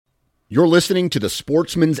You're listening to the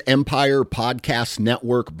Sportsman's Empire Podcast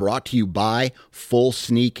Network, brought to you by Full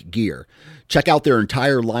Sneak Gear. Check out their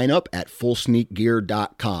entire lineup at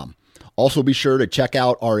fullsneakgear.com. Also be sure to check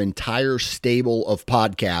out our entire stable of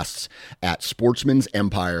podcasts at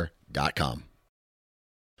sportsmansempire.com.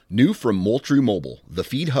 New from Moultrie Mobile, the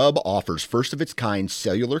Feed Hub offers first-of-its-kind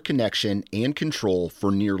cellular connection and control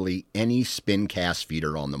for nearly any spin cast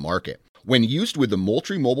feeder on the market. When used with the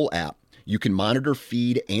Moultrie Mobile app, you can monitor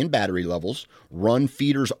feed and battery levels, run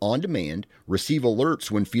feeders on demand, receive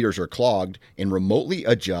alerts when feeders are clogged, and remotely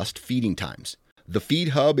adjust feeding times. The Feed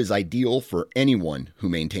Hub is ideal for anyone who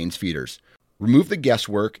maintains feeders. Remove the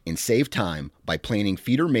guesswork and save time by planning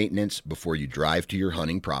feeder maintenance before you drive to your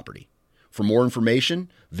hunting property. For more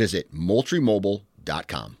information, visit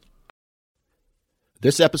MoultrieMobile.com.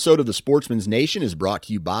 This episode of the Sportsman's Nation is brought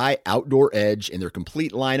to you by Outdoor Edge and their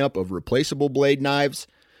complete lineup of replaceable blade knives,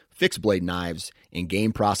 fixed blade knives, and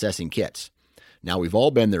game processing kits. Now, we've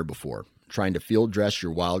all been there before, trying to field dress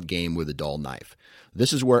your wild game with a dull knife.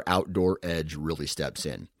 This is where Outdoor Edge really steps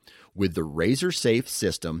in. With the Razor Safe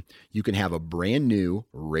system, you can have a brand new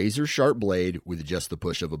razor sharp blade with just the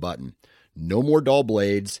push of a button. No more dull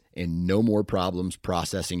blades and no more problems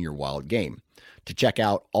processing your wild game. To check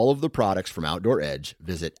out all of the products from Outdoor Edge,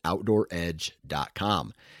 visit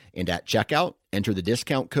OutdoorEdge.com. And at checkout, enter the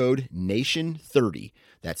discount code NATION30.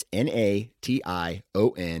 That's NATION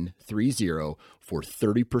 30 for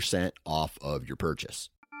 30% off of your purchase.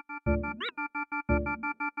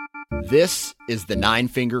 This is the Nine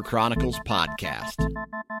Finger Chronicles podcast,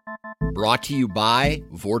 brought to you by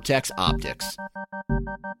Vortex Optics.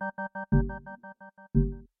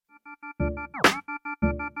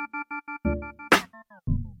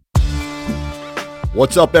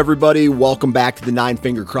 What's up, everybody? Welcome back to the Nine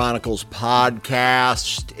Finger Chronicles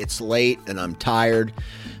podcast. It's late and I'm tired.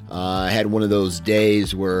 I had one of those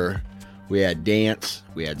days where we had dance,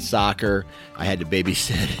 we had soccer. I had to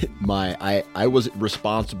babysit I was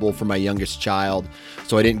responsible for my youngest child,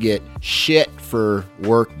 so I didn't get shit for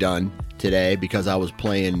work done today because I was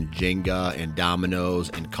playing Jenga and dominoes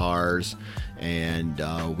and cars. And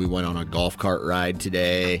we went on a golf cart ride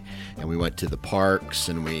today, and we went to the parks,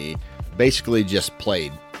 and we basically just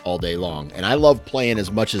played all day long. And I love playing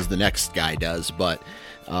as much as the next guy does, but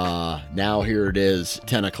now here it is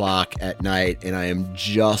 10 o'clock at night, and I am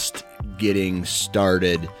just getting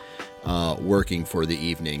started working for the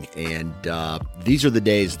evening. And these are the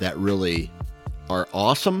days that really are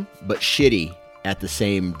awesome but shitty at the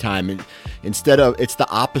same time. And it's the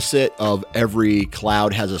opposite of every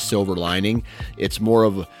cloud has a silver lining. It's more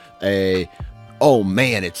of oh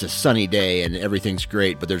man, it's a sunny day and everything's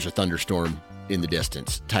great, but there's a thunderstorm in the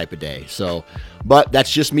distance type of day. So, but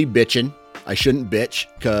that's just me bitching. I shouldn't bitch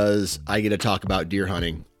because I get to talk about deer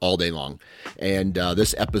hunting all day long. And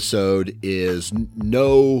this episode is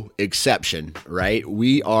no exception, right?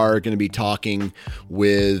 We are going to be talking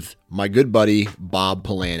with my good buddy, Bob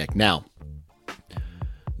Polanic. Now,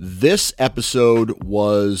 this episode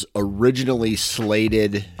was originally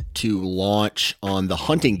slated to launch on the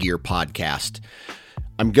Hunting Gear podcast.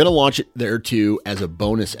 I'm going to launch it there too as a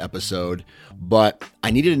bonus episode, but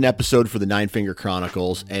I needed an episode for the Nine Finger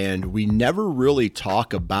Chronicles, and we never really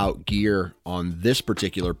talk about gear on this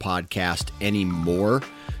particular podcast anymore,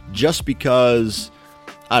 just because,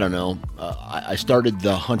 I don't know, I started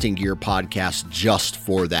the Hunting Gear podcast just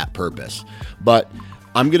for that purpose. But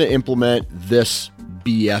I'm going to implement this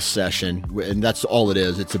BS session, and that's all it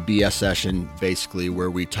is. It's a BS session basically where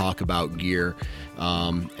we talk about gear,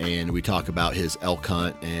 and we talk about his elk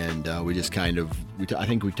hunt, and we just I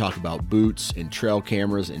think we talk about boots and trail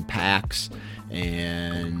cameras and packs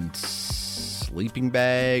and sleeping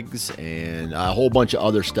bags and a whole bunch of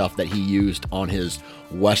other stuff that he used on his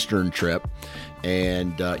Western trip.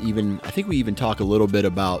 And I think we even talk a little bit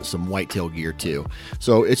about some whitetail gear too.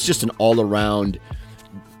 So it's just an all-around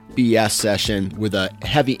BS session with a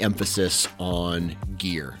heavy emphasis on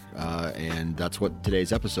gear, and that's what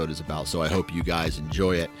today's episode is about. So I hope you guys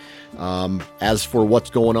enjoy it. As for what's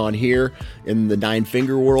going on here in the Nine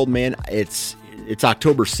Finger world, man, it's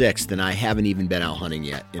October 6th and I haven't even been out hunting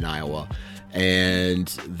yet in Iowa, and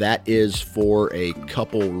that is for a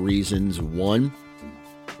couple reasons. One,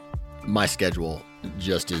 my schedule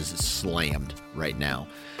just is slammed right now.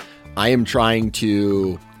 I am trying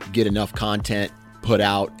to get enough content put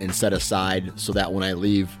out and set aside so that when I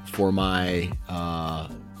leave for my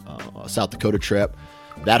South Dakota trip,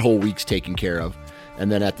 that whole week's taken care of.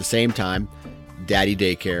 And then at the same time, daddy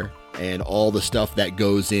daycare and all the stuff that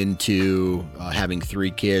goes into having 3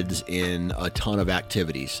 kids in a ton of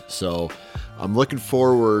activities. So I'm looking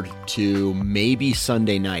forward to maybe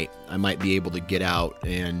Sunday night. I might be able to get out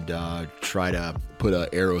and try to put an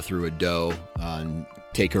arrow through a doe and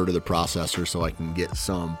take her to the processor so I can get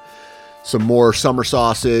some more summer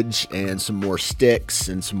sausage and some more sticks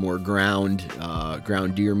and some more ground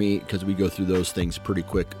deer meat, because we go through those things pretty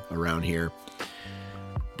quick around here.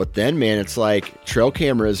 But then, man, it's like trail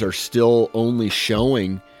cameras are still only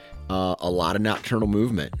showing a lot of nocturnal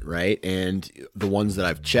movement, right? And the ones that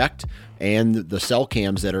I've checked and the cell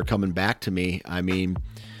cams that are coming back to me, I mean,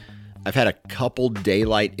 I've had a couple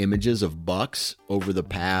daylight images of bucks over the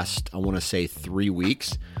past, I want to say 3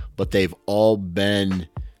 weeks, but they've all been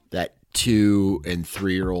that 2 and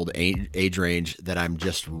 3 year old age range that I'm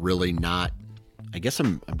just really not, I guess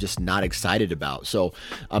I'm just not excited about. So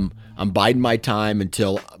I'm biding my time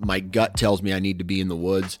until my gut tells me I need to be in the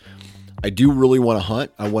woods. I do really want to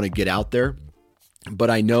hunt. I want to get out there, but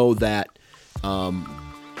I know that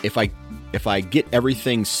if I get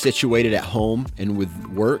everything situated at home and with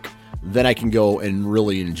work, then I can go and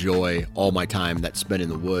really enjoy all my time that's spent in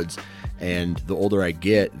the woods. And the older I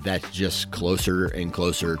get, that's just closer and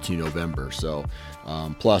closer to November. So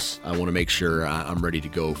plus I want to make sure I'm ready to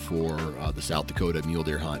go for the South Dakota mule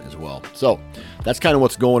deer hunt as well. So that's kind of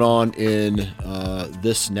what's going on in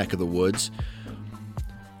this neck of the woods.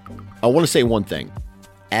 I want to say one thing.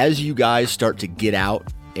 As you guys start to get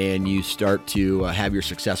out and you start to have your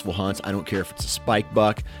successful hunts, I don't care if it's a spike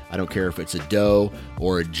buck, I don't care if it's a doe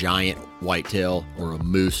or a giant whitetail or a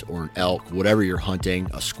moose or an elk, whatever you're hunting,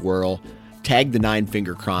 a squirrel, tag the Nine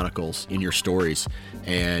Finger Chronicles in your stories,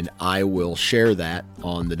 and I will share that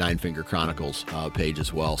on the Nine Finger Chronicles page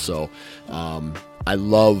as well. So I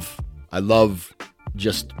love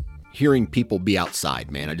just hearing people be outside,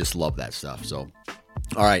 man. I just love that stuff. So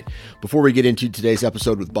all right, before we get into today's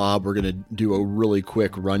episode with Bob, we're going to do a really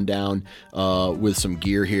quick rundown with some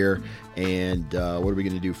gear here. And what are we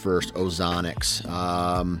going to do first? Ozonics.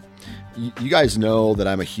 You guys know that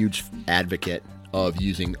I'm a huge advocate of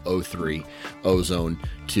using O3 ozone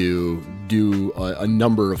to do a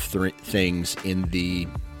number of things in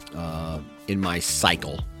my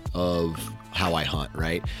cycle of how I hunt,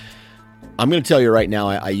 right? I'm going to tell you right now,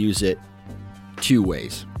 I use it 2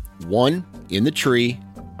 ways. One, in the tree,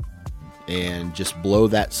 and just blow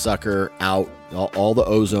that sucker out. All the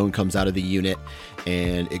ozone comes out of the unit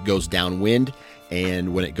and it goes downwind.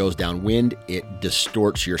 And when it goes downwind, it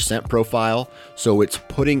distorts your scent profile. So it's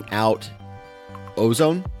putting out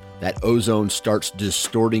ozone. That ozone starts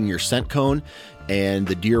distorting your scent cone, and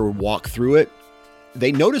the deer walk through it.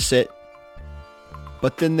 They notice it,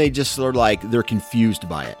 but then they just are like, they're confused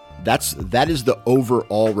by it. That is the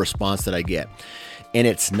overall response that I get. And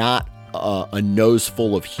it's not a nose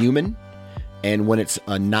full of human. And when it's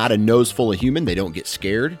not a nose full of human, they don't get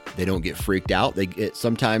scared. They don't get freaked out.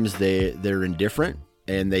 Sometimes they're indifferent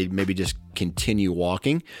and they maybe just continue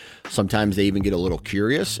walking. Sometimes they even get a little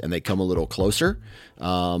curious and they come a little closer.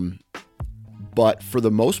 But for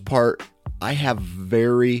the most part, I have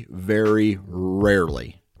very, very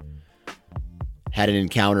rarely had an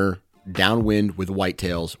encounter downwind with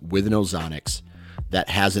whitetails with an Ozonics that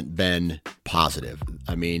hasn't been positive.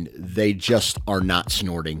 I mean, they just are not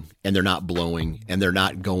snorting, and they're not blowing, and they're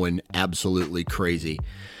not going absolutely crazy.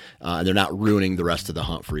 They're not ruining the rest of the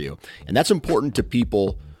hunt for you. And that's important to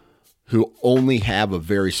people who only have a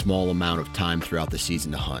very small amount of time throughout the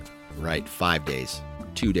season to hunt, right? 5 days,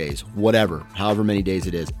 2 days, whatever, however many days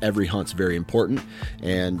it is. Every hunt's very important,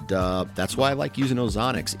 and that's why I like using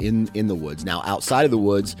Ozonics in the woods. Now, outside of the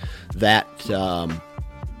woods, that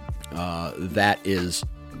is,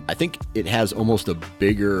 I think it has almost a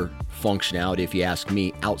bigger functionality, if you ask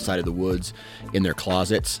me, outside of the woods, in their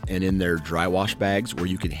closets and in their dry wash bags, where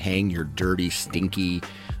you can hang your dirty, stinky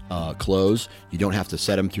clothes. You don't have to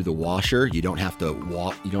set them through the washer. You don't have to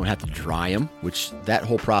dry them, which that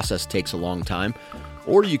whole process takes a long time.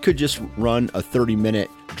 Or you could just run a 30-minute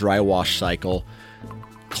dry wash cycle,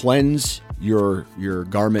 cleanse your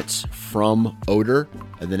garments from odor,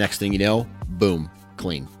 and the next thing you know, boom,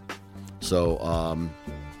 clean. So,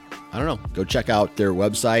 I don't know. Go check out their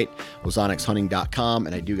website, ozonicshunting.com,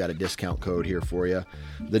 and I do got a discount code here for you.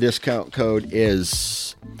 The discount code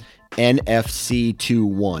is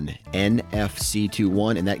NFC21,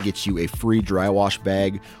 NFC21, and that gets you a free dry wash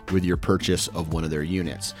bag with your purchase of one of their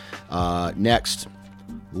units. Next,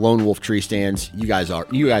 Lone Wolf tree stands. You guys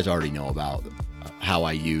already know about how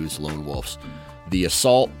I use Lone Wolves. The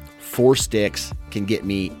Assault 4 sticks can get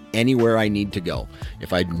me anywhere I need to go.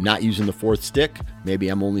 If I'm not using the 4th stick, maybe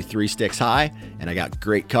I'm only 3 sticks high and I got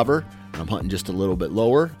great cover. I'm hunting just a little bit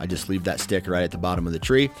lower, I just leave that stick right at the bottom of the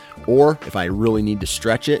tree. Or if I really need to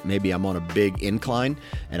stretch it, maybe I'm on a big incline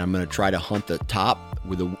and I'm going to try to hunt the top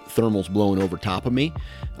with the thermals blowing over top of me,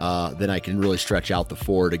 then I can really stretch out the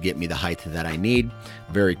 4 to get me the height that I need.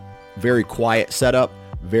 Very, very quiet setup.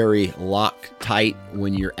 Very lock tight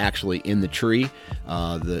when you're actually in the tree.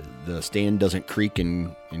 The stand doesn't creak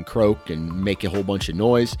and croak and make a whole bunch of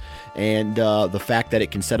noise. And the fact that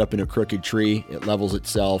it can set up in a crooked tree, it levels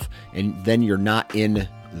itself, and then you're not in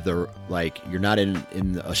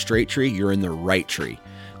a straight tree, you're in the right tree.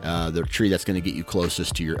 The tree that's going to get you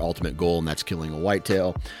closest to your ultimate goal, and that's killing a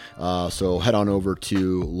whitetail. So head on over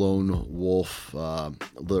to Lone Wolf,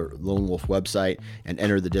 the Lone Wolf website, and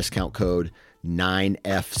enter the discount code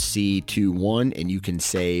 9FC21, and you can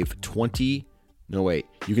save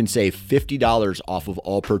 $50 off of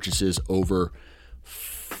all purchases over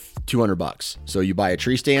 $200. So you buy a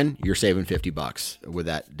tree stand, you're saving $50 with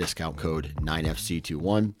that discount code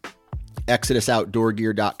 9FC21.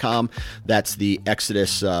 ExodusOutdoorGear.com. That's the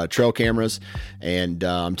Exodus trail cameras. And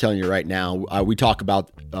I'm telling you right now, we talk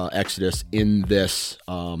about Exodus in this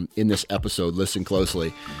episode. Listen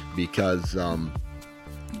closely, because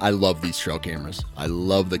I love these trail cameras. I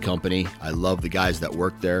love the company. I love the guys that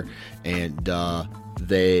work there, and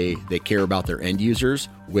they care about their end users,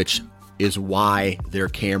 which is why their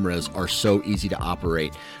cameras are so easy to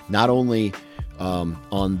operate. Not only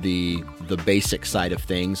on the basic side of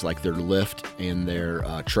things, like their lift and their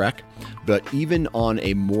trek, but even on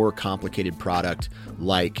a more complicated product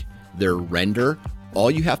like their render. All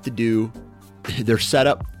you have to do, they're set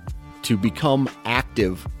up to become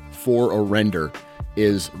active for a render,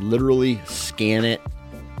 is literally scan it,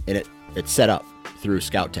 and it's set up through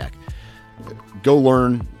Scout Tech. Go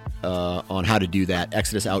learn on how to do that.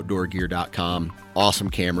 ExodusOutdoorGear.com. Awesome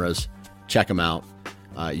cameras. Check them out.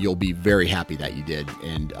 You'll be very happy that you did.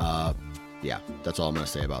 And yeah, that's all I'm going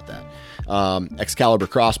to say about that. Excalibur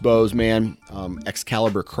crossbows, man.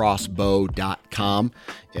 ExcaliburCrossbow.com.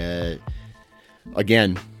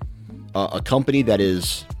 Again, a company that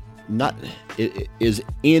is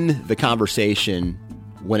in the conversation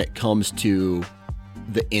when it comes to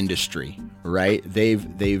the industry, right?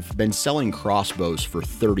 They've been selling crossbows for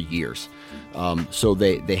 30 years. So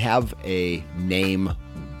they have a name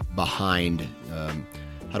behind,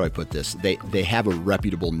 how do I put this? They have a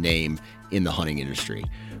reputable name in the hunting industry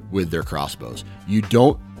with their crossbows. You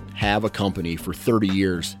don't have a company for 30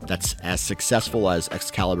 years that's as successful as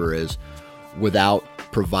Excalibur is without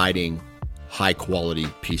providing high quality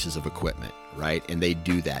pieces of equipment, right? And they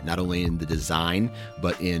do that not only in the design,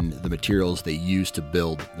 but in the materials they use to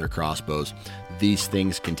build their crossbows. These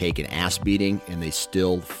things can take an ass beating and they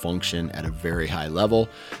still function at a very high level.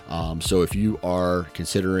 So if you are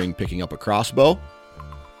considering picking up a crossbow,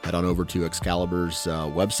 head on over to Excalibur's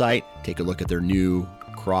website, take a look at their new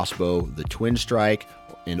crossbow, the Twin Strike,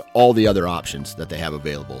 and all the other options that they have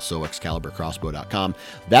available. So ExcaliburCrossbow.com.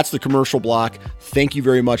 That's the commercial block. Thank you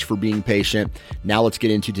very much for being patient. Now let's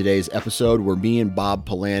get into today's episode where me and Bob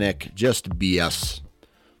Polanic just BS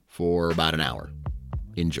for about an hour.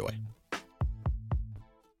 Enjoy.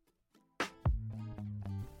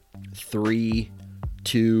 3,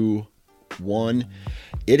 2, 1.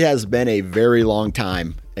 It has been a very long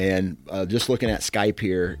time. And just looking at Skype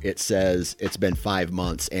here, it says it's been 5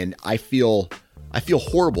 months. And I feel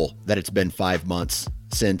horrible that it's been 5 months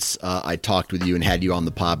since I talked with you and had you on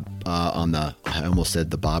the I almost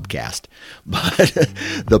said the Bobcast, but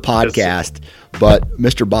the podcast. But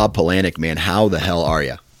Mr. Bob Polanic, man, how the hell are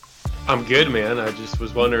you? I'm good, man. I just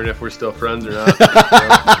was wondering if we're still friends or not.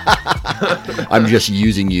 I'm just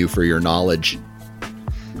using you for your knowledge.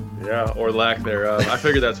 Yeah, or lack thereof. I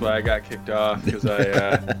figured that's why I got kicked off, because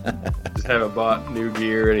I just haven't bought new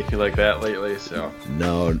gear or anything like that lately. So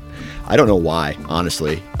no, I don't know why,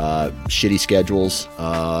 honestly. Shitty schedules,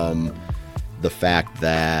 the fact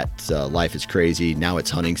that life is crazy. Now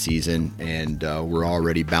it's hunting season, and we're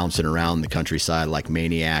already bouncing around the countryside like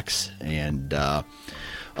maniacs. And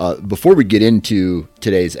before we get into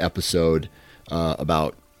today's episode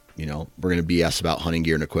about, we're going to BS about hunting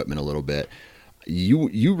gear and equipment a little bit.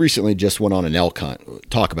 You recently just went on an elk hunt.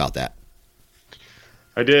 Talk about that.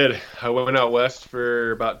 I did. I went out west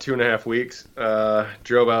for about 2.5 weeks.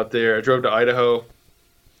 Drove out there. I drove to Idaho.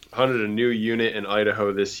 Hunted a new unit in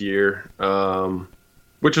Idaho this year,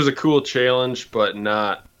 which was a cool challenge, but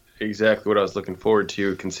not exactly what I was looking forward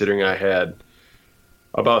to, considering I had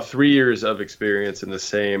about 3 years of experience in the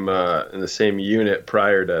same unit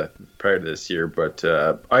prior to this year. But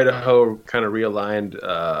Idaho kind of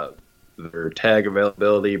realigned their tag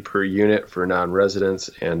availability per unit for non-residents,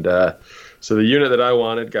 and so the unit that I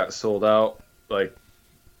wanted got sold out like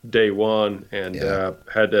day one, and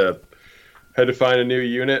had to find a new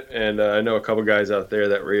unit. And I know a couple guys out there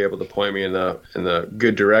that were able to point me in the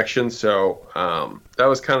good direction. So that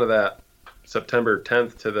was kind of that September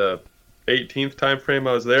 10th to the 18th time frame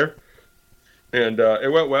I was there, and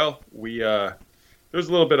it went well. There was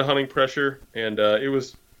a little bit of hunting pressure, and it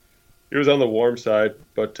was on the warm side,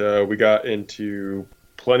 but we got into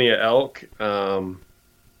plenty of elk.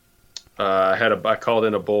 I called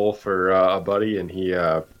in a bull for a buddy, and he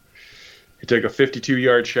took a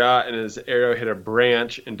 52-yard shot, and his arrow hit a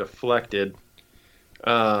branch and deflected.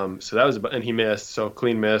 So that was, and he missed, so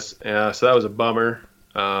clean miss. So that was a bummer.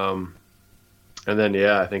 And then,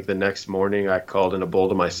 I think the next morning I called in a bull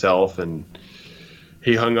to myself, and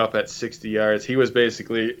he hung up at 60 yards. He was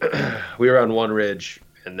basically, we were on one ridge,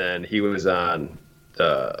 and then he was on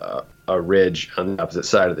a ridge on the opposite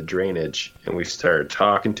side of the drainage, and we started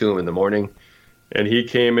talking to him in the morning, and he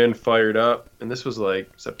came in fired up, and this was like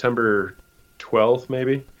September 12th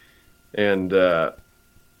maybe, and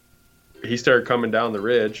he started coming down the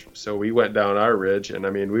ridge, so we went down our ridge, and I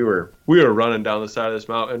mean we were running down the side of this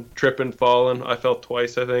mountain, tripping, falling. I fell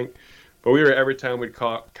twice, I think, but we were, every time we'd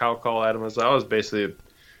cow call at him, I was basically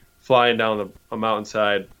flying down a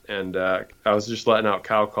mountainside, and I was just letting out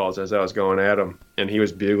cow calls as I was going at him, and he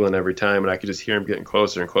was bugling every time, and I could just hear him getting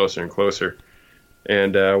closer and closer and closer.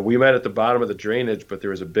 And we met at the bottom of the drainage, but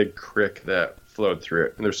there was a big creek that flowed through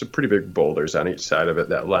it, and there's some pretty big boulders on each side of it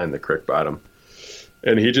that lined the creek bottom.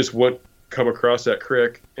 And he just wouldn't come across that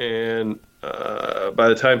creek, and by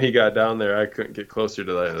the time he got down there, I couldn't get closer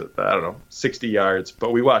to 60 yards.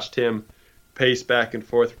 But we watched him pace back and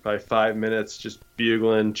forth for probably 5 minutes, just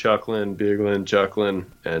bugling, chuckling,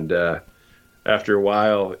 and after a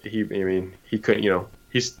while, he couldn't,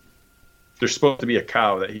 there's supposed to be a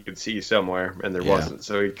cow that he could see somewhere, and there wasn't,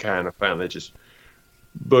 so he kind of finally just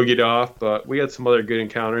boogied off. But we had some other good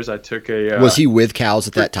encounters. I took was he with cows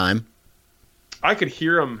at that time? I could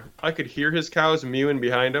hear him. I could hear his cows mewing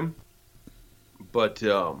behind him, but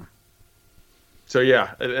so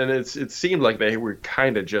yeah, and it seemed like they were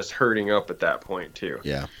kind of just herding up at that point too.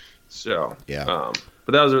 Yeah. So yeah.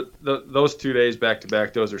 But those 2 days back to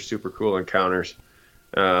back. Those are super cool encounters.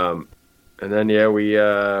 And then we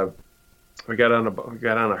got on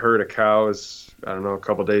a herd of cows. I don't know, a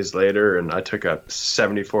couple days later, and I took a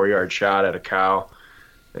 74-yard shot at a cow,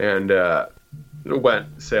 and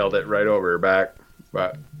sailed it right over her back.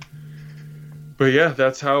 But yeah,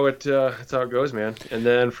 that's how it goes, man. And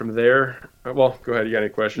then from there, well, go ahead. You got any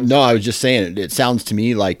questions? No, I was just saying, it sounds to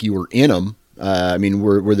me like you were in them. I mean,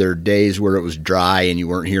 were there days where it was dry and you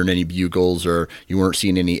weren't hearing any bugles, or you weren't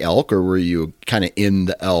seeing any elk, or were you kind of in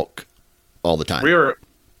the elk all the time?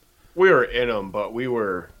 We were in them, but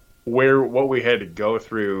what we had to go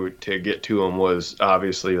through to get to them was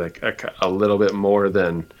obviously like a little bit more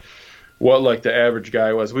than what like the average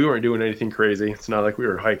guy was. We weren't doing anything crazy. It's not like we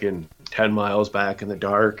were hiking 10 miles back in the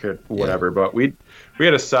dark or whatever, but we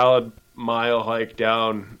had a solid mile hike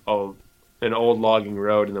down an old logging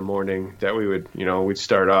road in the morning that we would, we'd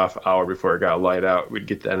start off an hour before it got light out. We'd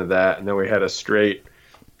get to the end of that, and then we had a straight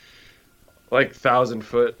like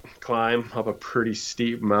 1,000-foot climb up a pretty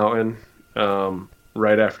steep mountain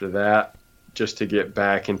right after that, just to get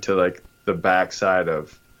back into like the backside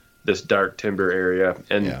of this dark timber area.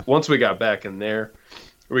 And once we got back in there,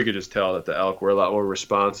 we could just tell that the elk were a lot more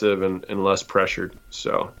responsive and less pressured.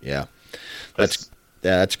 So yeah,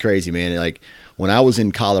 that's crazy, man. Like when I was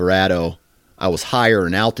in Colorado, I was higher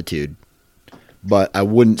in altitude, but I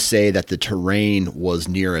wouldn't say that the terrain was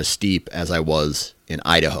near as steep as I was in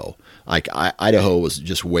Idaho. Like Idaho was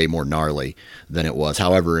just way more gnarly than it was.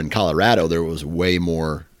 However, in Colorado, there was way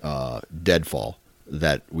more deadfall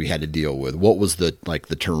that we had to deal with. What was the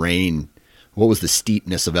terrain? What was the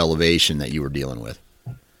steepness of elevation that you were dealing with?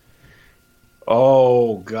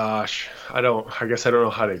 Oh gosh, I guess I don't know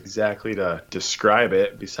how to exactly to describe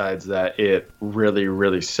it. Besides that, it really,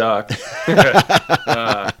 really sucked.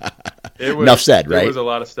 Enough said, right? There was a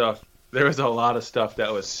lot of stuff. There was a lot of stuff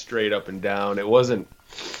that was straight up and down. It was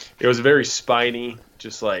very spiny.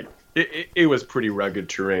 Just like it was pretty rugged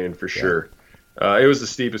terrain for sure. It was the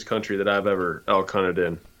steepest country that I've ever elk hunted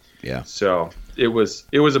in. Yeah. So it was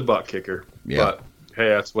a butt kicker. Yeah. But hey,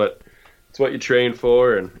 that's what you train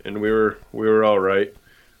for, and we were all right.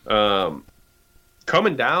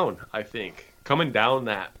 Coming down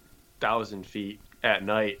that 1,000 feet at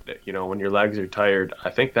night, when your legs are tired, I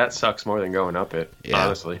think that sucks more than going up it,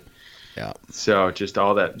 honestly. Yeah. So just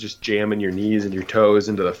all that, just jamming your knees and your toes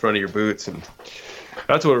into the front of your boots, and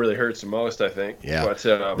that's what really hurts the most, I think. Yeah. But,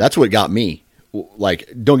 that's what got me. like,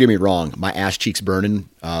 don't get me wrong, my ass cheeks burning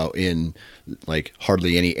in like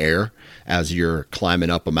hardly any air as you're climbing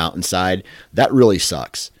up a mountainside. That really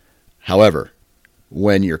sucks. However,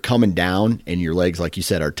 when you're coming down and your legs, like you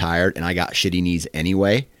said, are tired, and I got shitty knees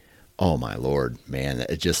anyway, oh my Lord, man.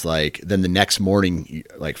 It's just like, then the next morning,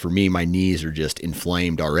 like for me, my knees are just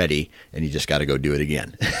inflamed already, and you just got to go do it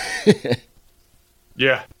again.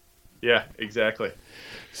 Yeah, exactly.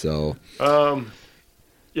 So,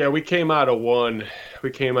 yeah, we came out of one. We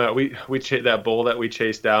that bull that we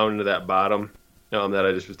chased down into that bottom, that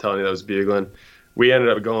I just was telling you that was bugling. We ended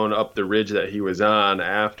up going up the ridge that he was on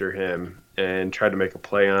after him and tried to make a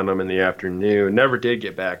play on him in the afternoon. Never did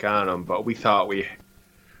get back on him, but we thought we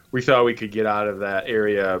could get out of that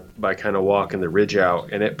area by kind of walking the ridge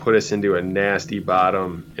out, and it put us into a nasty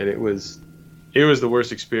bottom, and it was the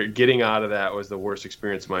worst experience. Getting out of that was the worst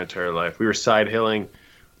experience of my entire life. We were side hilling.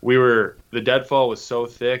 The deadfall was so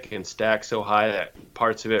thick and stacked so high that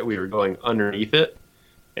parts of it we were going underneath it,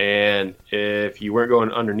 and if you weren't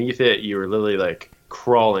going underneath it, you were literally like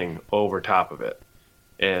crawling over top of it.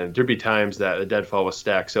 And there'd be times that the deadfall was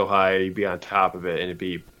stacked so high you'd be on top of it and it'd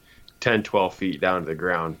be 10, 12 feet down to the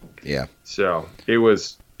ground. Yeah. So it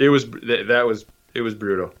was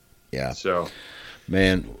brutal. Yeah. So,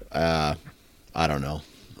 man, I don't know.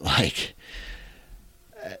 Like,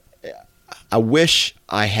 I wish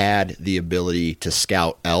I had the ability to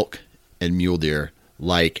scout elk and mule deer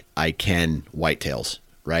like I can whitetails,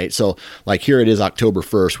 right? So, like, here it is October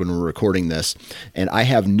 1st when we're recording this, and I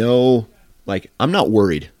have I'm not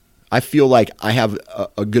worried. I feel like I have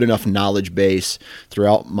a good enough knowledge base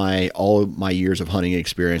throughout all of my years of hunting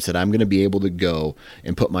experience that I'm going to be able to go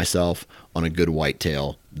and put myself on a good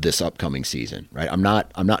whitetail this upcoming season, right? I'm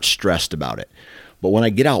not stressed about it. But when I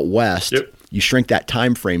get out west, yep. You shrink that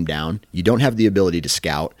time frame down. You don't have the ability to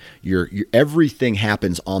scout. Everything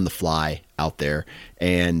happens on the fly out there.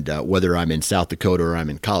 And whether I'm in South Dakota or I'm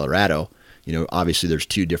in Colorado, obviously there's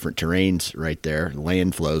two different terrains right there,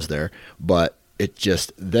 land flows there. But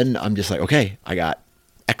then I'm just like, okay, I got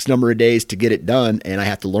X number of days to get it done, and I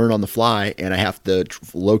have to learn on the fly, and I have to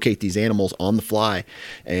locate these animals on the fly.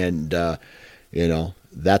 And,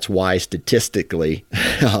 that's why statistically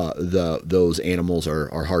those animals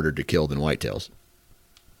are harder to kill than whitetails.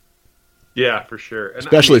 Yeah, for sure. And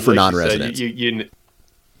especially for like non-residents. You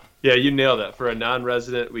nailed that. For a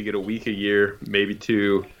non-resident, we get a week a year, maybe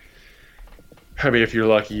two. I mean, if you're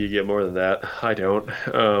lucky, you get more than that. I don't.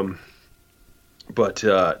 But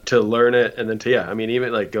to learn it, and then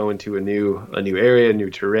even like going to a new area, new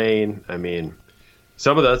terrain. I mean,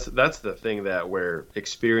 some of that's the thing where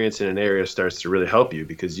experience in an area starts to really help you,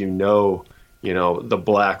 because the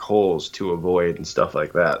black holes to avoid and stuff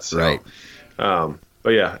like that. So, right. But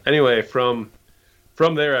yeah, anyway, from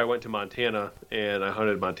there I went to Montana, and I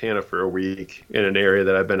hunted Montana for a week in an area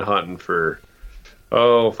that I've been hunting for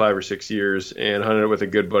 5 or 6 years, and hunted with a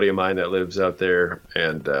good buddy of mine that lives out there.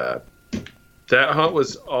 And that hunt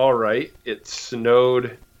was all right. It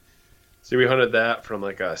snowed. So we hunted that from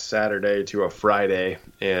like a Saturday to a Friday,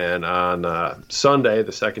 and on Sunday,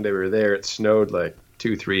 the second day we were there, it snowed like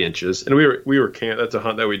 2-3 inches. And we were camp. That's a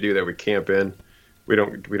hunt that we do, that we camp in. We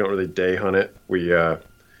don't really day hunt it. We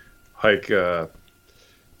hike tent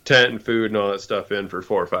and food and all that stuff in for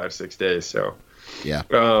 4, 5, 6 days. So yeah.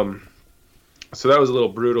 So that was a little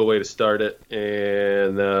brutal way to start it.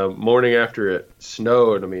 And the morning after it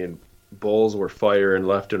snowed, I mean, bulls were firing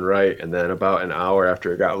left and right, and then about an hour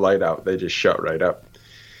after it got light out, they just shut right up.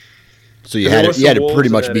 So you had to pretty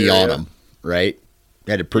much be on them, right?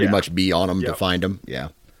 You had to pretty Yeah. much be on them Yep. to find them. Yeah.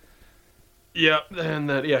 Yeah, and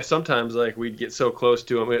then sometimes like we'd get so close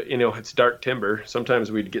to them, it's dark timber.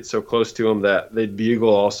 Sometimes we'd get so close to them that they'd bugle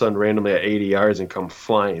all of a sudden randomly at 80 yards and come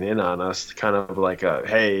flying in on us, kind of like a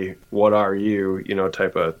 "Hey, what are you?"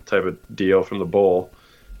 type of deal from the bull.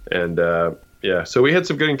 And so we had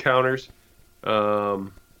some good encounters.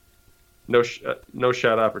 No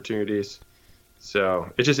shot opportunities.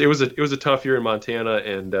 So it was a tough year in Montana,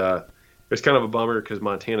 and it was kind of a bummer because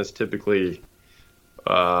Montana's typically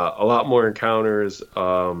a lot more encounters.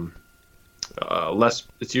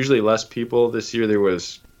 It's usually less people. This year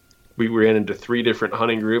we ran into 3 different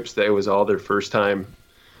hunting groups that it was all their first time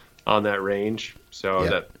on that range. So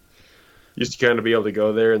that used to kind of be able to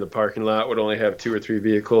go there, and the parking lot would only have 2 or 3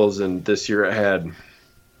 vehicles, and this year it had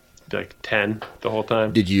like 10 the whole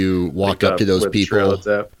time. Did you walk up to those people?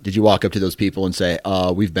 Did you walk up to those people and say,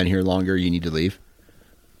 "We've been here longer. You need to leave"?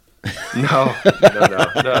 No,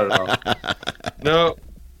 not at all. No,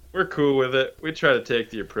 we're cool with it. We try to take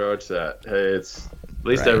the approach that, hey, it's at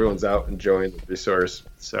least everyone's out enjoying the resource.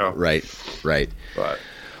 So right. But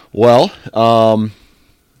Well,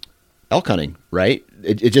 elk hunting, right?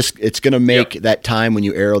 It's going to make that time when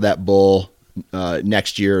you arrow that bull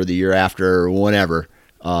next year or the year after or whenever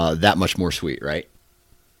that much more sweet, right?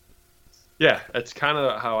 Yeah, that's kind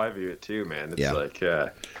of how I view it too, man. It's like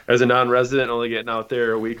as a non-resident, only getting out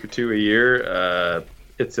there a week or two a year,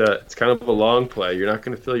 it's kind of a long play. You're not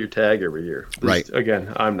going to fill your tag every year, right?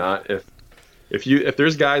 Again, I'm not. If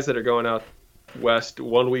there's guys that are going out west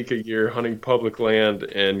 1 week a year hunting public land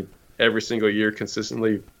and every single year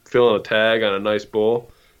consistently filling a tag on a nice bull,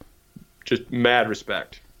 just mad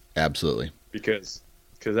respect. Absolutely, because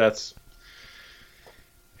that's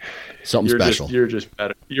something special. You're just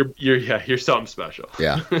better. You're something special.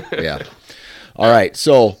 Yeah. All right,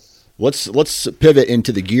 so let's pivot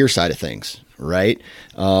into the gear side of things, right?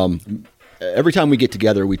 Every time we get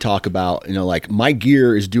together, we talk about, like, my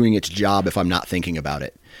gear is doing its job if I'm not thinking about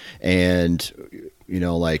it. And,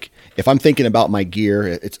 like, if I'm thinking about my gear,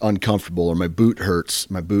 it's uncomfortable, or my boot hurts,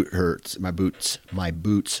 my boots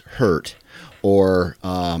hurt, or,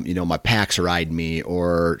 my pack's riding me,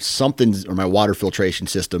 or something's, or my water filtration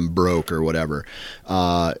system broke or whatever,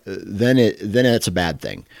 then it's a bad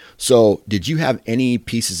thing. So did you have any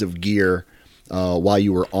pieces of gear while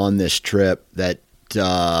you were on this trip that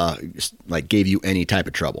like gave you any type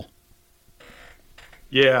of trouble?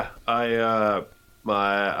 Yeah, I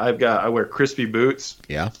wear Crispy boots.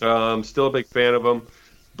 Yeah. Still a big fan of them,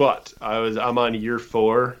 but I'm on year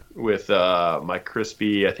 4 with my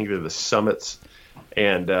Crispy. I think they're the Summits,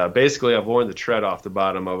 and basically I've worn the tread off the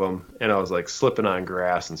bottom of them, and I was like slipping on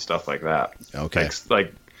grass and stuff like that. Okay.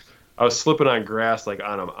 Like I was slipping on grass, like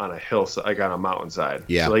on a hill, like on a mountainside.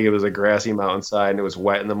 Yeah. So like it was a grassy mountainside and it was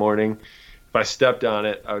wet in the morning. If I stepped on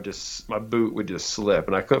it, my boot would just slip,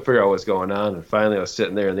 and I couldn't figure out what was going on. And finally, I was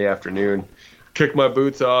sitting there in the afternoon, kicked my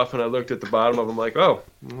boots off, and I looked at the bottom of them like, oh,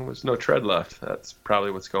 there's no tread left. That's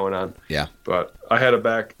probably what's going on. Yeah. But I had a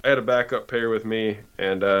backup pair with me,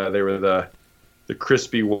 and they were the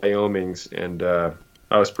Crispy Wyomings, and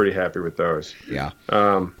I was pretty happy with those. Yeah.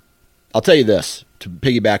 I'll tell you this, to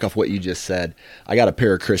piggyback off what you just said. I got a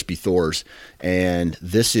pair of Crispy Thors, and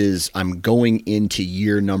I'm going into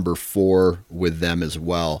year number 4 with them as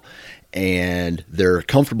well. And they're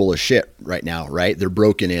comfortable as shit right now, right? They're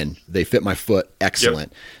broken in. They fit my foot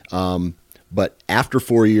excellent. Yep. But after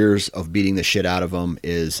 4 years of beating the shit out of them,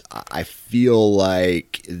 I feel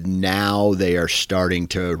like now they are starting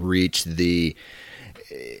to reach the,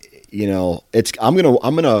 I'm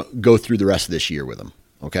gonna go through the rest of this year with them,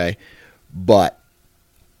 okay? But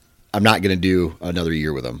I'm not going to do another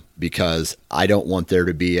year with them, because I don't want there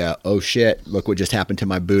to be a, oh shit, look what just happened to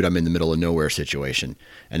my boot, I'm in the middle of nowhere situation,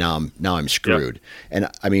 and now I'm screwed. Yep. And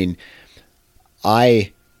I mean,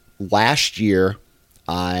 last year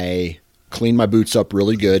I cleaned my boots up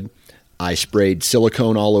really good. I sprayed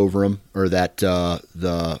silicone all over them, or that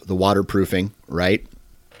the waterproofing, right?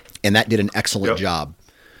 And that did an excellent job.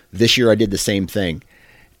 This year I did the same thing,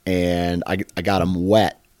 and I got them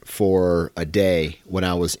wet for a day when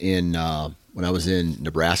I was in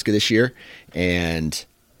Nebraska this year, and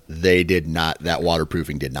that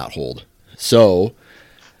waterproofing did not hold. So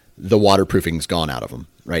the waterproofing's gone out of them,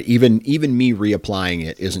 right? Even me reapplying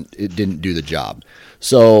it didn't do the job.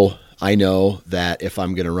 So I know that if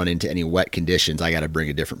I'm going to run into any wet conditions, I got to bring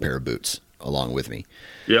a different pair of boots along with me.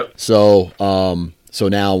 Yep. So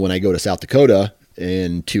now when I go to South Dakota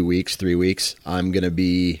in 2 weeks, 3 weeks, I'm going to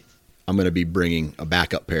be bringing a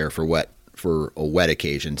backup pair for wet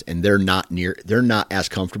occasions, and they're not as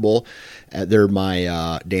comfortable. They're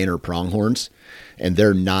my Danner pronghorns, and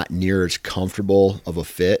they're not near as comfortable of a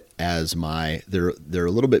fit as they're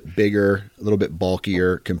a little bit bigger, a little bit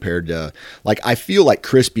bulkier compared to, like, I feel like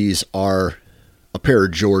Crispies are a pair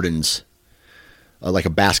of Jordans, like a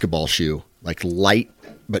basketball shoe, like light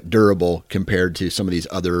but durable compared to some of these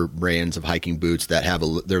other brands of hiking boots that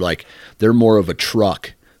they're more of a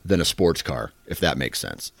truck than a sports car, if that makes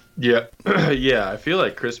sense. Yeah. Yeah. I feel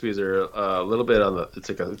like Crispies are a little bit on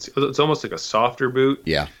it's almost like a softer boot.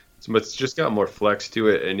 Yeah. But it's just got more flex to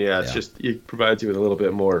it. And it provides you with a little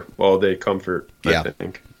bit more all day comfort, I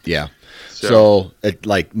think. Yeah. So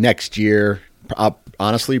like next year,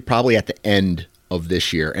 honestly, probably at the end of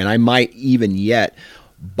this year, and I might even yet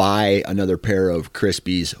buy another pair of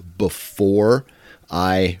Crispies before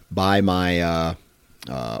I buy my,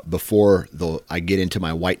 I get into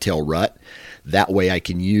my whitetail rut. That way I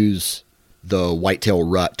can use the whitetail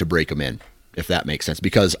rut to break them in, if that makes sense.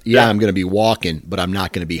 Because I'm going to be walking, but I'm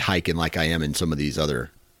not going to be hiking like I am in some of these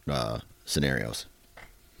other scenarios.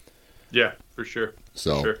 Yeah, for sure.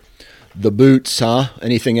 So the boots, huh?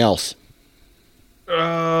 Anything else?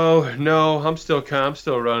 Oh no, I'm still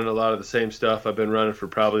running a lot of the same stuff I've been running for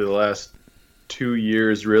probably the last 2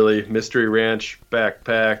 years really. Mystery Ranch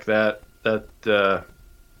backpack that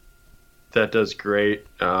does great.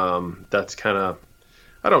 That's kind of,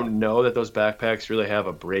 I don't know that those backpacks really have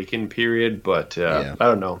a break-in period, but I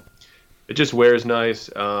don't know. It just wears nice.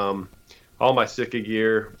 All my Sitka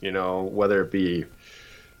gear, whether it be,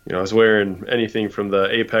 I was wearing anything from the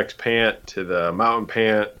Apex pant to the mountain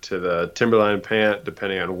pant to the Timberline pant,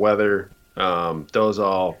 depending on weather. Those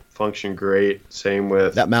all function great. Same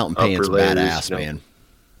with that mountain pant's layers, badass, man.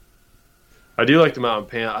 I do like the mountain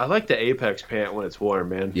pant. I like the Apex pant when it's warm,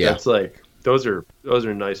 man. Yeah. That's like, those are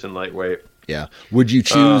nice and lightweight. Yeah. Would you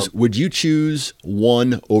choose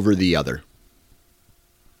one over the other?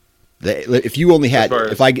 If you only had,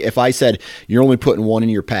 if I said you're only putting one in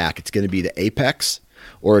your pack, it's going to be the Apex,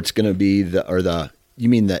 or it's going to be you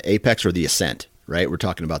mean the Apex or the Ascent, right? We're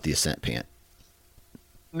talking about the Ascent pant.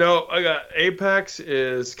 No, I got Apex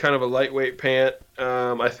is kind of a lightweight pant.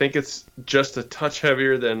 I think it's just a touch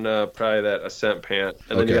heavier than probably that Ascent pant.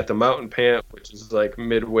 And then you got the mountain pant, which is like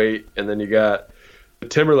mid-weight. And then you got the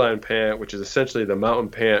Timberline pant, which is essentially the mountain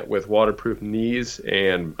pant with waterproof knees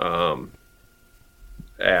and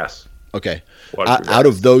ass. Okay. Out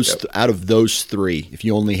of those three, if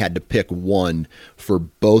you only had to pick one for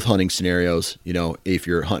both hunting scenarios, if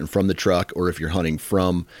you're hunting from the truck or if you're hunting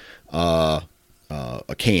from a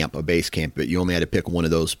base camp, but you only had to pick one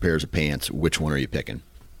of those pairs of pants, which one are you picking?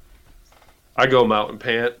 I go mountain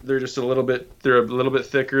pant. They're just a little bit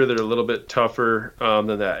thicker. They're a little bit tougher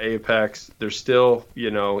than that Apex. They're still,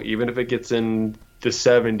 even if it gets in the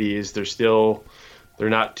 70s, they're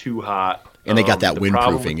not too hot. And they got that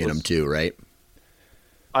windproofing in them too, right?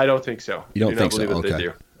 I don't think so. You don't think so? Okay. They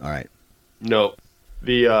do. All right. No.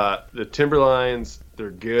 The Timberlines, they're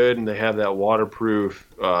good, and they have that waterproof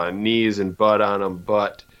knees and butt on them,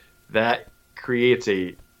 but that creates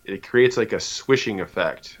like a swishing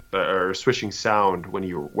effect or a swishing sound when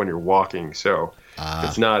you're walking. So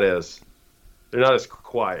they're not as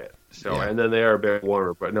quiet. So and then they are a bit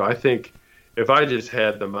warmer. But no, I think if I just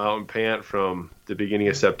had the mountain pant from the beginning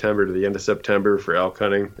of September to the end of September for elk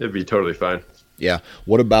hunting, it'd be totally fine. Yeah.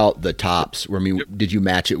 What about the tops? Did you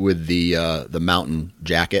match it with the mountain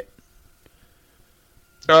jacket?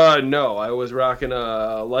 No, I was rocking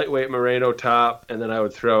a lightweight merino top, and then I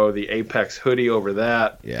would throw the Apex hoodie over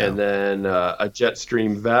that, and then a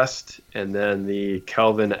Jetstream vest, and then the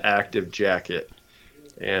Kelvin Active jacket,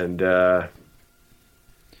 and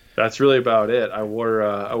that's really about it. I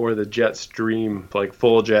wore the Jetstream like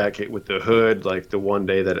full jacket with the hood, like the one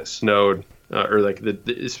day that it snowed, or like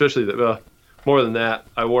especially more than that,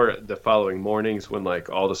 I wore it the following mornings when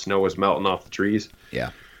like all the snow was melting off the trees.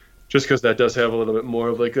 Yeah. Just because that does have a little bit more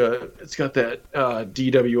of like it's got that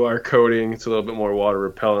DWR coating. It's a little bit more water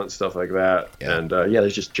repellent, stuff like that. Yeah. And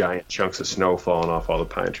there's just giant chunks of snow falling off all the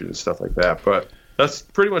pine trees and stuff like that. But that's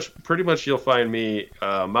pretty much you'll find me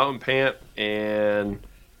mountain pant and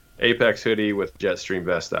Apex hoodie with Jetstream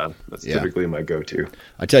vest on. That's typically my go-to.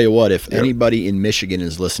 I tell you what, if anybody in Michigan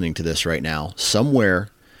is listening to this right now, somewhere,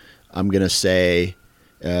 I'm going to say,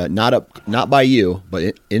 not by you,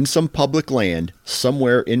 but in some public land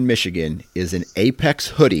somewhere in Michigan is an Apex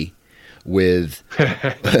hoodie with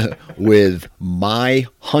with my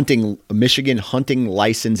Michigan hunting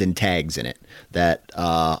license and tags in it that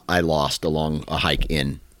I lost along a hike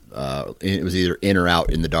in. It was either in or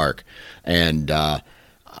out in the dark, and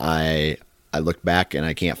I looked back and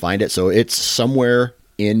I can't find it. So it's somewhere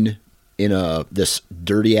in this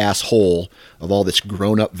dirty ass hole of all this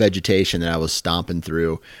grown up vegetation that I was stomping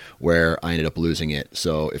through, where I ended up losing it.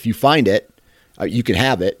 So if you find it, you can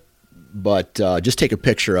have it, but just take a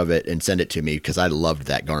picture of it and send it to me, because I loved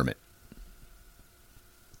that garment.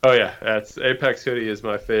 Oh yeah, that's Apex hoodie is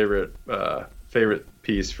my favorite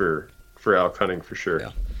piece for elk hunting for sure.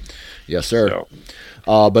 Yeah. Yes, sir. So.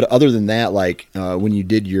 But other than that, like when you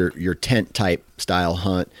did your tent type style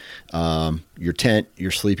hunt, your tent,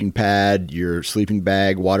 your sleeping pad, your sleeping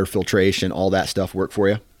bag, water filtration, all that stuff work for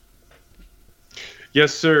you?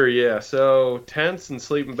 Yes, sir. Yeah. So tents and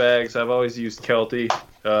sleeping bags, I've always used Kelty.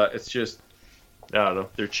 It's just, I don't know,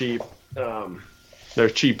 they're cheap. They're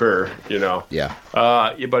cheaper, Yeah.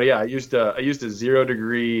 But yeah, I used a 0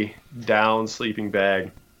 degree down sleeping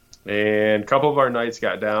bag. And a couple of our nights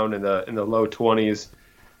got down in the low 20s,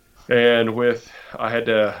 and I had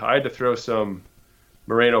to throw some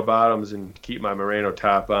merino bottoms and keep my merino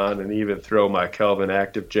top on, and even throw my Kelvin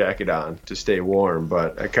Active jacket on to stay warm.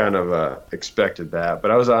 But I kind of expected that.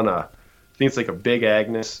 But I was on I think it's like a Big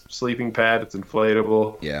Agnes sleeping pad. It's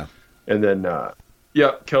inflatable. Yeah. And then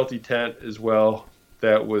Kelty tent as well.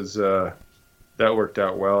 That that worked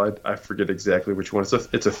out well. I forget exactly which one. It's a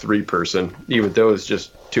 3-person, even though it's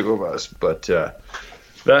just 2 of us. But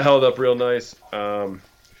that held up real nice.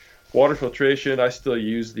 Water filtration, I still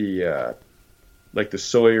use the the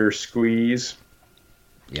Sawyer squeeze.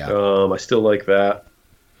 Yeah. I still like that.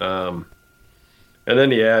 And then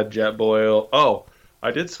Jetboil. Oh,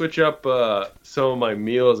 I did switch up some of my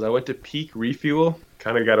meals. I went to Peak Refuel.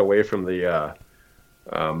 Kind of got away from the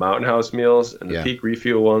Mountain House meals, and the Peak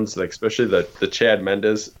Refuel ones, like especially the Chad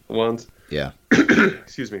Mendez ones. Yeah.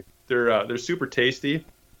 Excuse me. They're super tasty.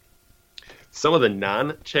 Some of the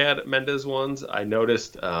non-Chad Mendez ones, I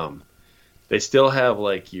noticed they still have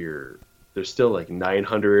they're still like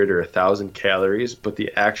 900 or 1,000 calories, but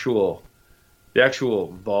the actual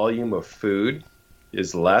volume of food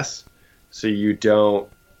is less, so you don't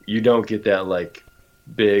get that like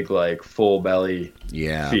big like full belly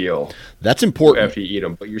feel. That's important after you eat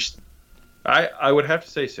them. But I would have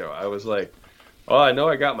to say so. I was like, oh, I know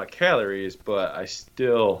I got my calories, but I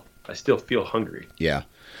still feel hungry. Yeah.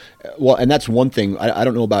 Well, and that's one thing. I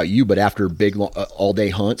don't know about you, but after big all day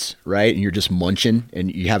hunts, right, and you're just munching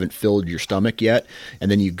and you haven't filled your stomach yet,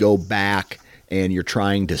 and then you go back and you're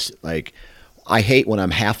trying to like, I hate when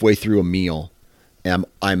I'm halfway through a meal and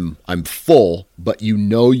I'm full, but you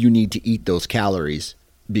need to eat those calories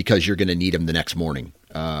because you're going to need them the next morning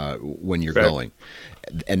when you're going,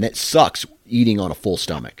 and that sucks eating on a full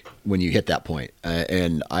stomach when you hit that point.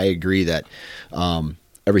 And I agree that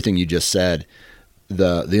everything you just said.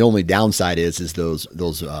 The only downside is those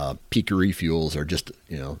Peak Refuels are just,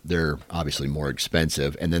 they're obviously more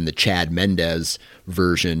expensive. And then the Chad Mendez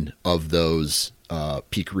version of those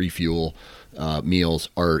Peak Refuel meals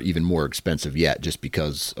are even more expensive yet, just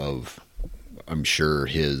because of, I'm sure,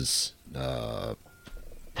 his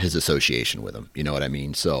association with them. You know what I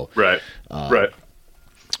mean? So right.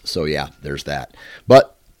 So yeah, there's that.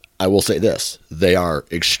 But I will say this: they are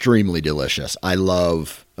extremely delicious. I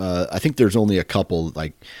love. I think there's only a couple,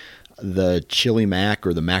 like the chili mac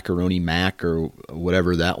or the macaroni mac or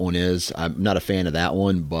whatever that one is. I'm not a fan of that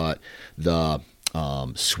one, but the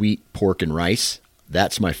sweet pork and rice,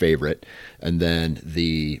 that's my favorite. And then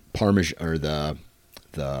the Parmesan or the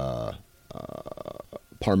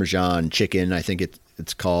Parmesan chicken, I think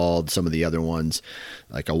it's called. Some of the other ones,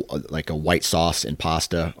 like a white sauce and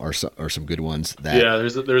pasta, are some good ones.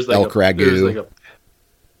 There's like elk ragu. There's like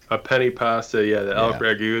a penny pasta. Yeah, the elk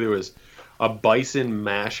ragu. There was a bison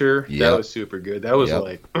masher. Yep. That was super good. That was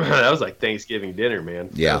like Thanksgiving dinner, man.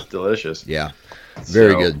 Yeah, that was delicious. Yeah,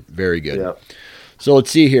 very good. Yeah. So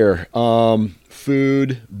let's see here.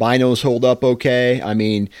 Food, binos hold up okay. I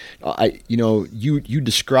mean, you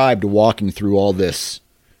described walking through all this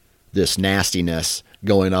nastiness,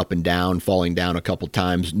 going up and down, falling down a couple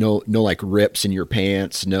times. No like rips in your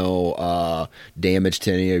pants. No damage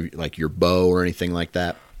to any of like your bow or anything like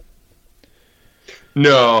that.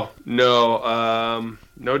 No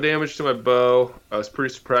damage to my bow. I was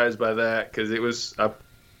pretty surprised by that because it was,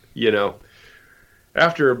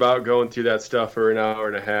 after about going through that stuff for an hour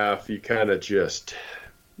and a half, you kind of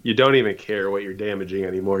you don't even care what you're damaging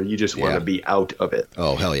anymore. You just want to be out of it.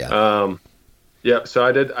 Oh, hell yeah. Yeah, so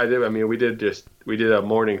I did. I mean, we did a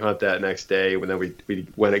morning hunt that next day. When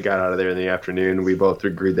it got out of there in the afternoon, we both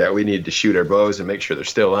agreed that we needed to shoot our bows and make sure they're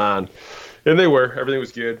still on, and they were. Everything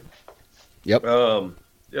was good. Yep.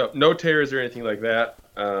 No tears or anything like that.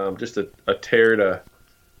 Just a tear to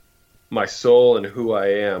my soul and who I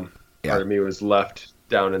am. Yeah. Part of me was left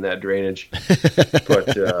down in that drainage.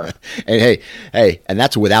 But and hey, and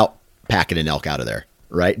that's without packing an elk out of there.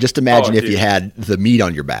 Right? Just imagine if you had the meat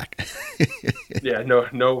on your back. Yeah,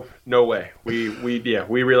 no way. We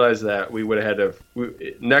realized that we would have had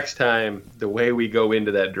to. Next time, the way we go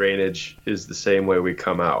into that drainage is the same way we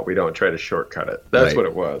come out. We don't try to shortcut it. That's what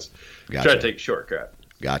it was. Gotcha. Try to take a shortcut.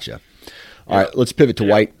 Gotcha. All right, let's pivot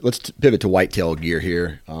to Let's pivot to whitetail gear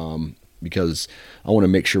here, because I want to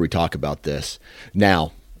make sure we talk about this.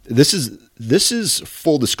 Now, this is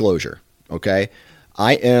full disclosure. Okay,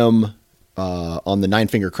 I am. On the Nine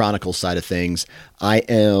Finger Chronicles side of things, I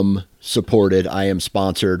am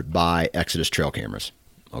sponsored by Exodus Trail Cameras.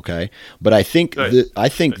 Okay. But I think,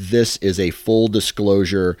 this is a full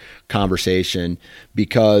disclosure conversation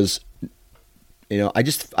because,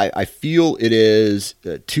 I feel it is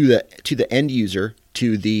to the end user,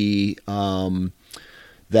 to the,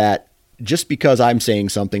 that just because I'm saying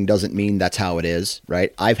something doesn't mean that's how it is,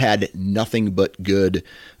 right? I've had nothing but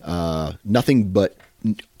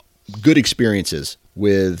good experiences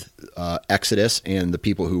with Exodus and the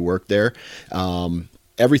people who work there.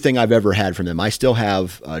 Everything I've ever had from them. I still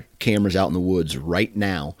have cameras out in the woods right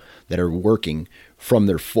now that are working from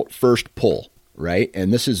their first pull, right?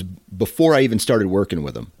 And this is before I even started working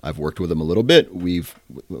with them. I've worked with them a little bit.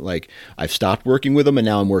 I've stopped working with them and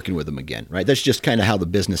now I'm working with them again, right? That's just kind of how the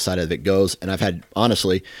business side of it goes. And I've had,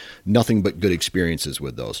 honestly, nothing but good experiences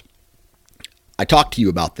with those. I talked to you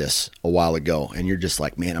about this a while ago and you're just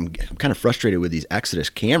like, man, I'm kind of frustrated with these Exodus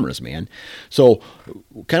cameras, man. So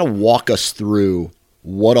kind of walk us through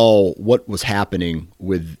what was happening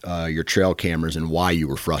with your trail cameras and why you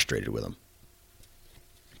were frustrated with them.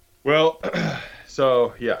 Well,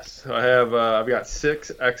 so yes, I've got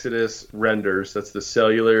 6 Exodus renders. That's the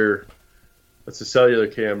cellular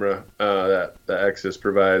camera that Exodus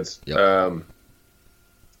provides. Yep.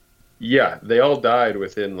 Yeah, they all died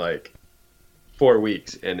within like 4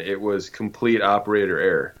 weeks, and it was complete operator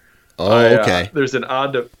error. Oh, okay. There's an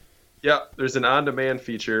on-demand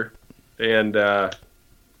feature, and I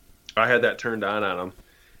had that turned on them.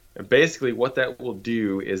 And basically what that will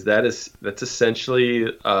do is that's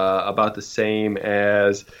essentially about the same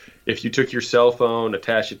as if you took your cell phone,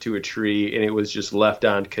 attached it to a tree, and it was just left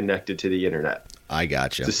on connected to the internet. I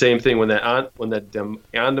gotcha. It's the same thing when that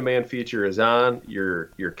on-demand feature is on, your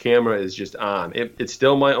camera is just on. It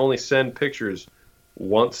still might only send pictures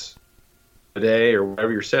once a day or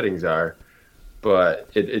whatever your settings are, but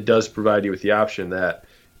it does provide you with the option that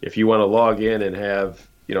if you want to log in and have,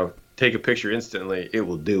 take a picture instantly, it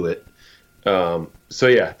will do it. So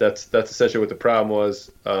yeah, that's essentially what the problem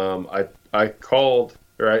was. I called,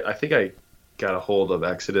 or I think I got a hold of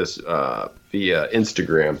Exodus via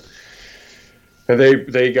Instagram, and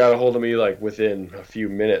they got a hold of me like within a few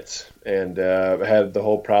minutes, and had the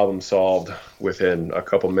whole problem solved within a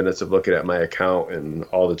couple minutes of looking at my account and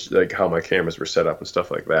all the like how my cameras were set up and stuff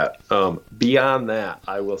like that. Beyond that,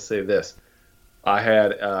 I will say this. I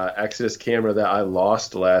had Exodus camera that I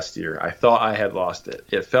lost last year. I thought I had lost it.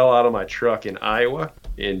 It fell out of my truck in Iowa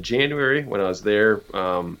in January when I was there.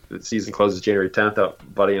 The season closes January 10th.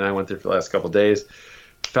 Buddy and I went there for the last couple of days.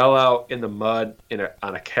 Fell out in the mud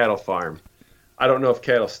on a cattle farm. I don't know if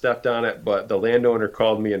cattle stepped on it, but the landowner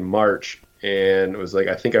called me in March and was like,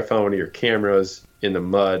 I think I found one of your cameras in the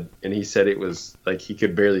mud. And he said it was like he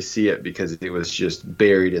could barely see it because it was just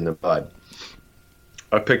buried in the mud.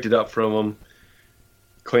 I picked it up from him,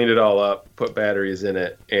 cleaned it all up, put batteries in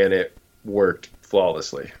it, and it worked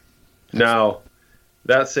flawlessly. Now,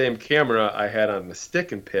 that same camera I had on the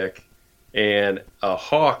stick and pick, and a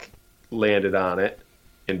hawk landed on it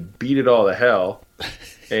and beat it all to hell,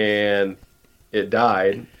 and it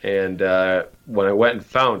died. And when I went and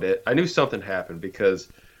found it, I knew something happened because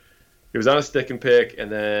it was on a stick and pick,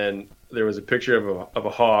 and then there was a picture of a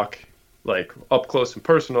hawk, like up close and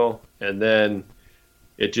personal, and then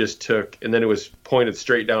it just took, and then it was pointed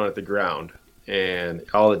straight down at the ground, and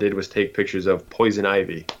all it did was take pictures of poison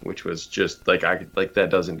ivy, which was just like that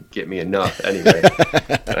doesn't get me enough anyway.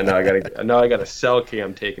 And now I got a cell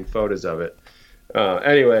cam taking photos of it.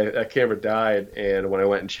 Anyway, that camera died, and when I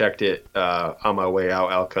went and checked it on my way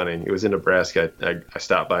out elk hunting, it was in Nebraska. I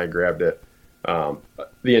stopped by and grabbed it.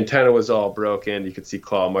 The antenna was all broken. You could see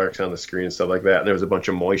claw marks on the screen and stuff like that, and there was a bunch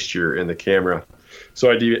of moisture in the camera.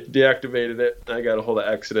 So I deactivated it. I got a hold of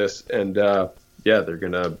Exodus, and they're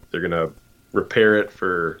gonna repair it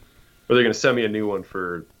or they're gonna send me a new one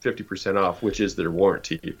for 50% off, which is their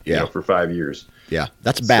warranty. For 5 years. Yeah,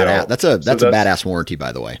 that's badass. That's a badass warranty,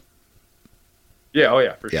 by the way. Yeah. Oh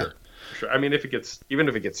yeah, for sure. I mean, if it gets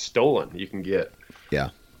stolen, you can get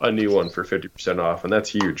a new one for 50% off, and that's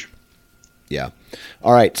huge. Yeah.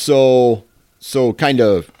 All right. So you kind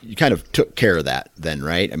of took care of that then,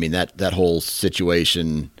 right? I mean, that whole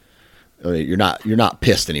situation, you're not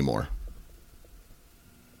pissed anymore.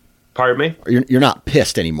 Pardon me? You're not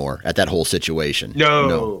pissed anymore at that whole situation.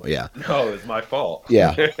 No. Yeah. No, it's my fault.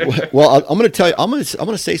 Yeah. Well, I'm going to tell you, I'm going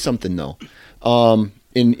to say something though.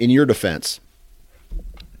 In your defense,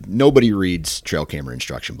 nobody reads trail camera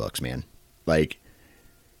instruction books, man. Like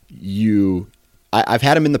I've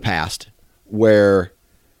had them in the past where,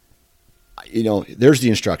 there's the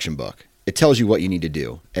instruction book. It tells you what you need to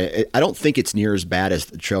do. I don't think it's near as bad as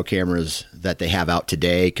the trail cameras that they have out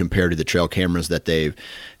today compared to the trail cameras that they've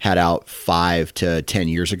had out 5 to 10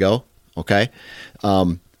 years ago. Okay.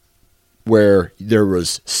 Where there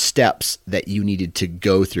was steps that you needed to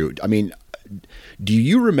go through. I mean, do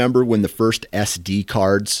you remember when the first SD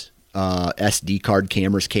card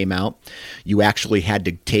cameras came out? You actually had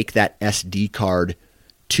to take that SD card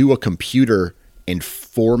to a computer and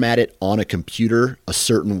format it on a computer a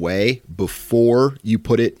certain way before you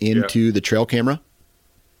put it into the trail camera?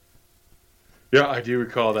 Yeah, I do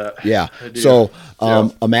recall that. Yeah. So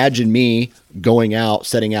imagine me going out,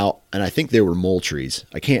 setting out, and I think they were Moultries.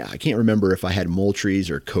 I can't remember if I had Moultries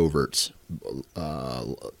or Coverts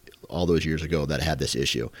all those years ago that had this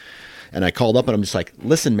issue. And I called up and I'm just like,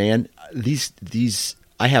 listen, man, these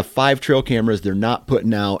I have 5 trail cameras. They're not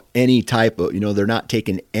putting out any type of, they're not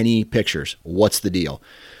taking any pictures. What's the deal?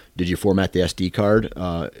 Did you format the SD card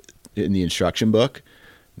in the instruction book?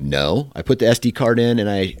 No. I put the SD card in and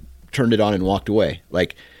I turned it on and walked away.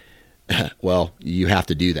 Like, well, you have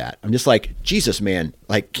to do that. I'm just like, Jesus, man,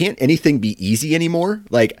 like, can't anything be easy anymore?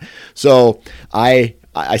 Like, so I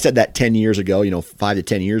said that 10 years ago, 5 to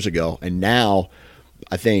 10 years ago. And now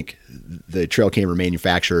I think the trail camera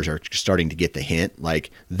manufacturers are starting to get the hint.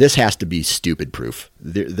 Like, this has to be stupid proof.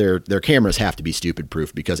 Their cameras have to be stupid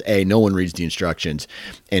proof because A, no one reads the instructions,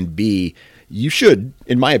 and B, you should,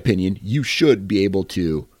 in my opinion, you should be able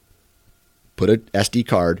to put a SD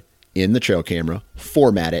card in the trail camera,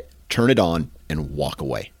 format it, turn it on, and walk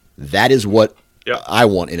away. That is what I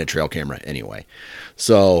want in a trail camera anyway.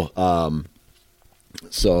 So,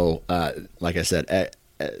 like I said,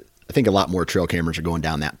 I think a lot more trail cameras are going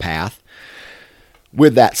down that path.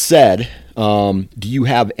 With that said, do you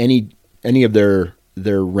have any of their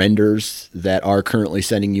renders that are currently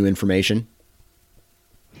sending you information?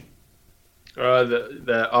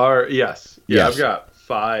 That are, yes. Yeah, yes. I've got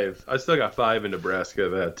 5. I still got 5 in Nebraska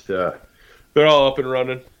that they're all up and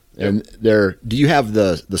running. And do you have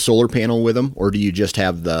the solar panel with them, or do you just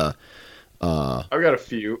have the? I've got a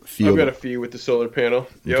few. I've got a few with the solar panel.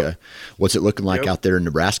 Yep. Okay. What's it looking like out there in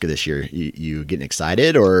Nebraska this year? You getting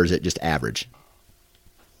excited, or is it just average?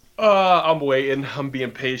 I'm waiting. I'm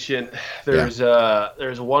being patient. There's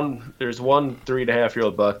one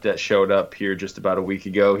 3.5-year-old buck that showed up here just about a week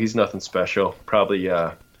ago. He's nothing special. Probably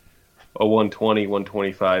a 120,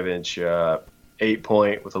 125 inch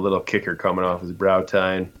 8-point with a little kicker coming off his brow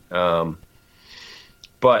tine. But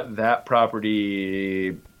that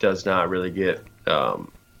property does not really get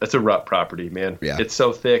it's a rut property, man. Yeah. It's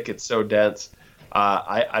so thick, it's so dense.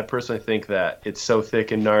 I personally think that it's so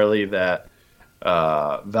thick and gnarly that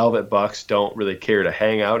velvet bucks don't really care to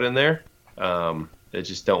hang out in there. They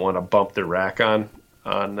just don't want to bump their rack on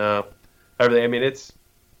everything. I mean, it's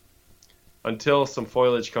until some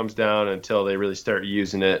foliage comes down, until they really start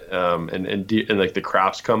using it, and like the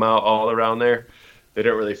crops come out all around there. They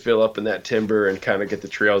don't really fill up in that timber and kind of get the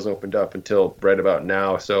trails opened up until right about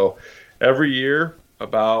now. So every year,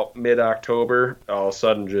 about mid-October, all of a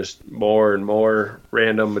sudden just more and more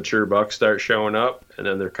random mature bucks start showing up, and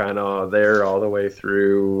then they're kind of there all the way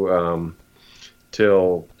through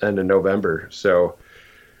till end of November. So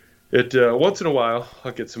it once in a while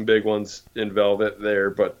I'll get some big ones in velvet there,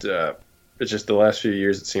 but it's just the last few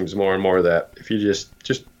years it seems more and more that if you just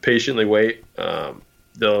patiently wait,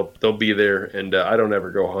 they'll be there, and I don't ever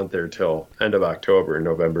go hunt there till end of October and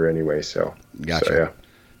November anyway. So gotcha. So, yeah.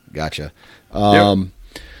 Gotcha.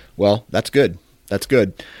 Well, that's good. That's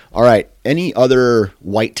good. All right. Any other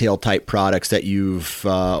whitetail type products that you've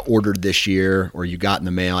ordered this year or you got in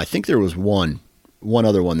the mail? I think there was one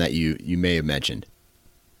other one that you may have mentioned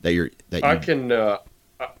I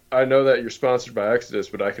know that you're sponsored by Exodus,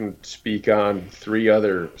 but I can speak on 3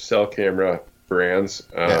 other cell camera brands.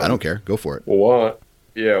 I don't care. Go for it.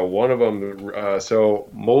 One of them. So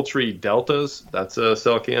Moultrie Deltas, that's a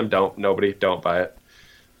cell cam. Don't buy it.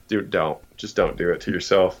 Dude, just don't do it to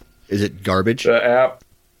yourself. Is it garbage? The app,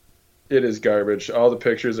 it is garbage. All the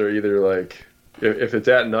pictures are either like, if it's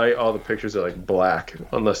at night, all the pictures are like black,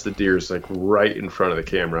 unless the deer's like right in front of the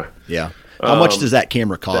camera. Yeah. How much does that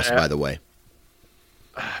camera cost, by the way?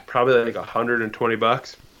 Probably like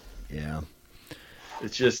 $120. Yeah.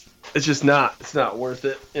 It's not worth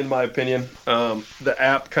it, in my opinion. The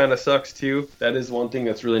app kind of sucks too. That is one thing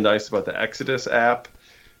that's really nice about the Exodus app.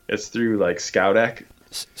 It's through like Scout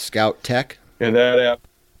Tech. And that app,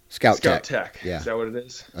 Scout Tech. Yeah. Is that what it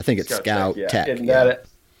is? I think it's Scout Tech. And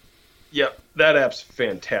yeah. That app's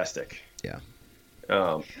fantastic. Yeah.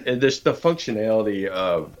 And the functionality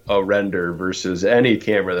of a render versus any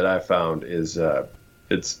camera that I've found is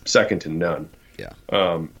it's second to none. Yeah.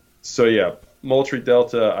 So yeah, Moultrie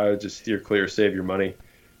Delta, I would just steer clear, save your money.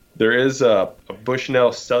 There is a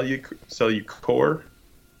Bushnell Cellucor.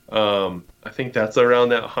 I think that's around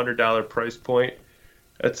that $100 price point.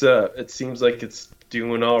 It seems like it's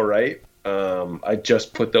doing all right. I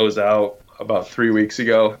just put those out about 3 weeks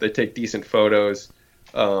ago. They take decent photos.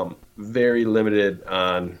 Very limited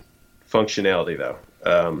on functionality though.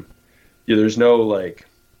 There's no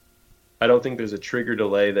I don't think there's a trigger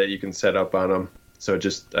delay that you can set up on them. So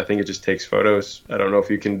I think it just takes photos. I don't know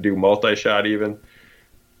if you can do multi-shot even.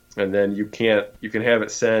 And then you can have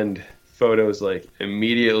it send photos like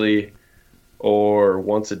immediately or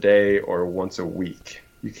once a day or once a week.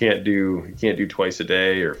 You can't do twice a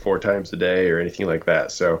day or 4 times a day or anything like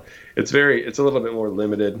that. So it's a little bit more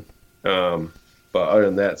limited. But other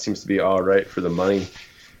than that, it seems to be all right for the money.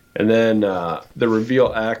 And then the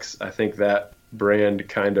Reveal X, I think that brand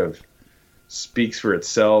kind of speaks for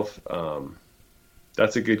itself.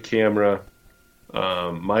 That's a good camera.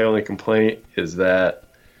 My only complaint is that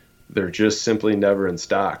they're just simply never in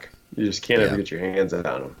stock. You just can't ever get your hands on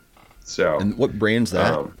them. So, and what brand's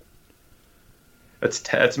that?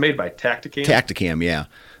 It's made by Tacticam. Tacticam, yeah.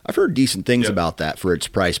 I've heard decent things about that for its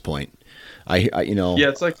price point. I Yeah,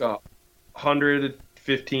 it's like $115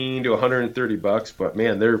 to $130, but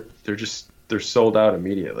man, they're sold out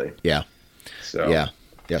immediately. Yeah. So yeah.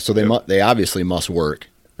 So they obviously must work,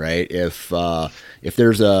 right? If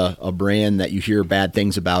there's a brand that you hear bad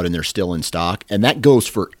things about and they're still in stock, and that goes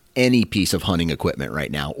for any piece of hunting equipment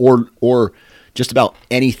right now, or just about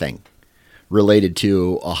anything related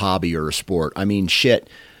to a hobby or a sport. I mean, shit.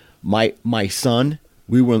 My son,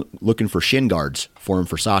 we were looking for shin guards for him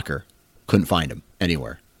for soccer. Couldn't find them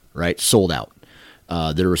anywhere, right? Sold out.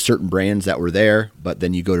 There were certain brands that were there, but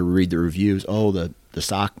then you go to read the reviews. Oh, the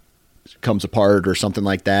sock comes apart or something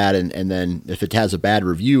like that. And then if it has a bad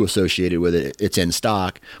review associated with it, it's in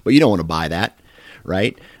stock, but you don't want to buy that,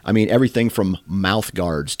 right? I mean, everything from mouth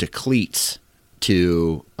guards to cleats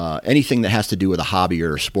to anything that has to do with a hobby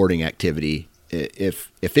or a sporting activity. If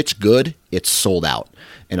it's good, it's sold out.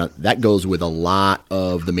 And that goes with a lot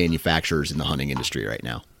of the manufacturers in the hunting industry right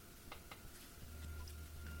now.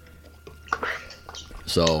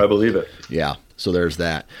 So I believe it. Yeah. So there's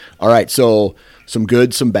that. All right. So some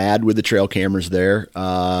good, some bad with the trail cameras there.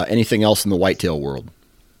 Anything else in the whitetail world?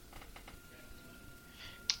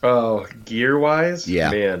 Oh, gear wise? Yeah.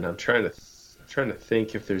 Man, I'm trying to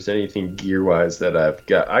think if there's anything gear wise that I've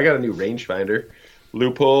got. I got a new rangefinder.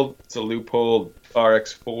 Leupold. It's a Leupold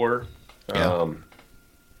RX4. Yeah.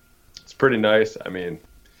 It's pretty nice. I mean,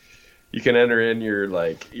 you can enter in your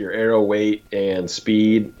arrow weight and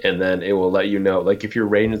speed, and then it will let you know. Like if you're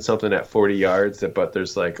ranging something at 40 yards, but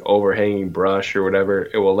there's like overhanging brush or whatever,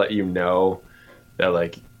 it will let you know that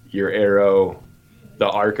like your arrow, the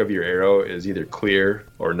arc of your arrow is either clear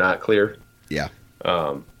or not clear. Yeah.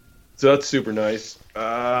 So that's super nice.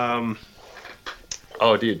 Oh,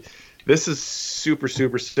 dude, this is super,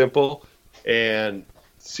 super simple and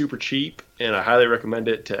super cheap, and I highly recommend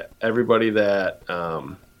it to everybody that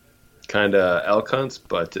kind of elk hunts,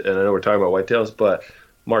 and I know we're talking about whitetails, but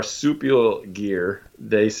Marsupial Gear,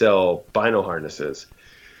 they sell bino harnesses,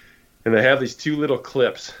 and they have these two little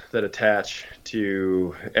clips that attach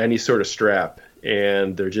to any sort of strap,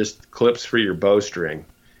 and they're just clips for your bowstring,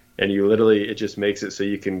 and it just makes it so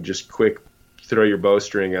you can just quick throw your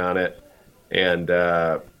bowstring on it, and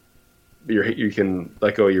you can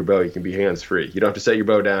let go of your bow. You can be hands free. You don't have to set your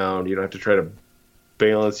bow down. You don't have to try to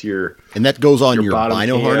balance and that goes on your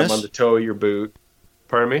bino harness on the toe of your boot.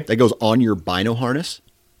 Pardon me? That goes on your bino harness?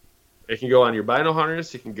 It can go on your bino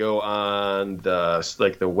harness. It can go on the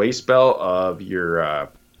waist belt of your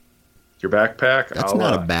backpack. That's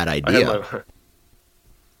not a bad idea.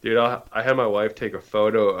 I had my wife take a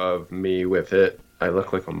photo of me with it. I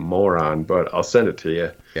look like a moron, but I'll send it to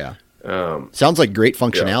you. Yeah. Sounds like great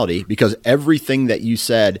functionality because everything that you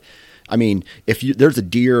said, I mean, if there's a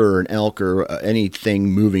deer or an elk or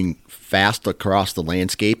anything moving fast across the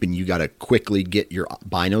landscape and you got to quickly get your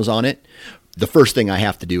binos on it, the first thing I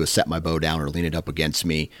have to do is set my bow down or lean it up against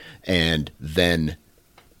me and then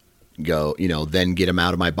go, then get them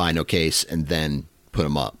out of my bino case and then put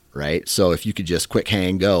them up, right? So if you could just quick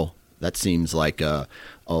hang go, that seems like a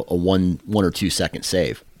 1 or 2 second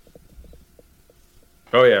save.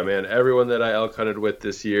 Oh yeah, man. Everyone that I elk hunted with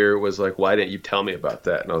this year was like, why didn't you tell me about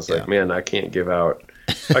that? And I was like, man, I can't give out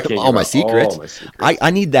all my secrets.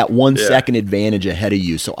 I need that 1 second advantage ahead of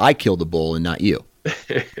you, so I kill the bull and not you.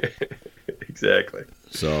 Exactly.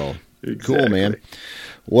 So cool, man.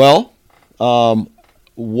 Well,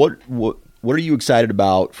 what are you excited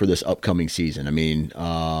about for this upcoming season? I mean,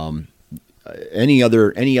 any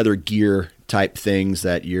other gear type things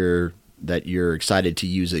that you're excited to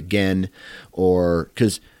use again, or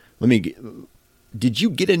because did you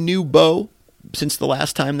get a new bow since the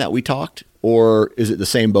last time that we talked, or is it the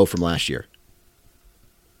same bow from last year?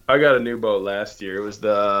 I got a new bow last year. It was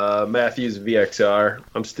the Mathews VXR.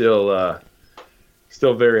 I'm still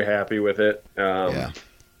very happy with it. Yeah.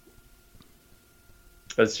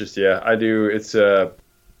 That's just, I do. It's I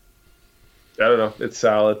don't know. It's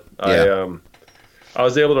solid. Yeah. I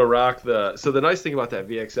was able to rock so the nice thing about that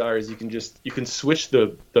VXR is you can switch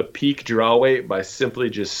the peak draw weight by simply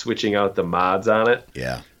just switching out the mods on it.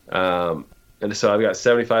 Yeah. And so I've got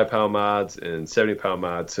 75-pound mods and 70-pound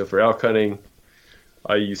mods. So for elk hunting,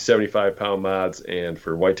 I use 75-pound mods, and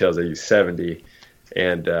for whitetails, I use 70.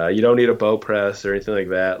 And you don't need a bow press or anything like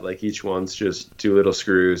that. Like each one's just 2 little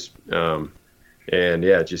screws. And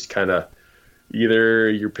yeah, just kind of either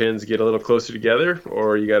your pins get a little closer together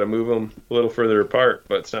or you got to move them a little further apart,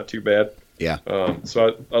 but it's not too bad. Yeah.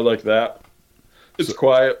 So I like that. It's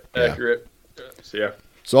quiet, accurate. So yeah.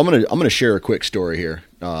 So I'm gonna share a quick story here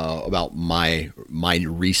about my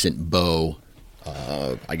recent bow,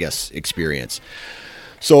 I guess, experience.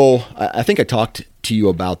 So I think I talked to you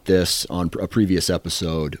about this on a previous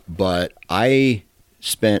episode, but I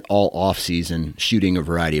spent all off season shooting a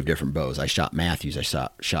variety of different bows. I shot Mathews, I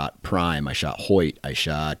shot Prime, I shot Hoyt, I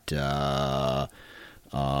shot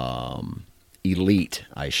Elite,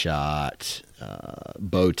 I shot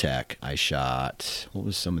Bowtech, I shot what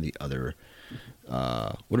are some of the other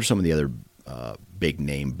big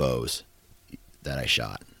name bows that I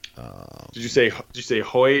shot? Did you say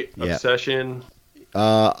Hoyt, Yeah. Obsession?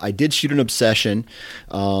 I did shoot an Obsession,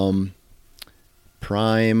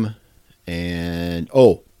 Prime, and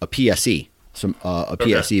a PSE, a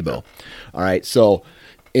PSE bow. All right, so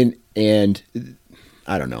and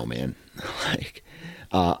I don't know, man. Like,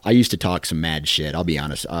 I used to talk some mad shit. I'll be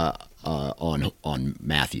honest. On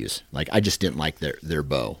Mathews, like I just didn't like their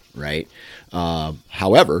bow, right?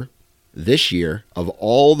 However, this year of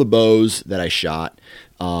all the bows that I shot,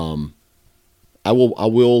 I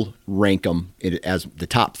will rank them as the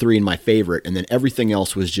top 3 in my favorite, and then everything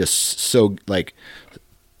else was just so like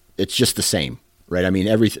it's just the same, right? I mean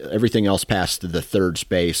everything else past the third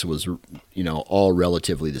space was all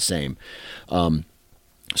relatively the same.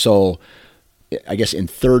 So I guess in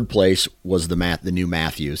third place was the new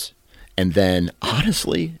Mathews. And then,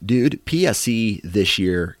 honestly, dude, PSE this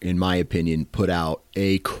year, in my opinion, put out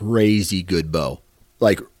a crazy good bow.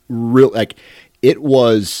 Like, it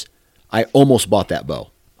was. I almost bought that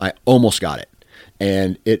bow. I almost got it,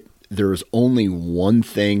 and there's only one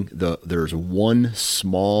thing. There's one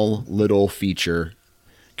small little feature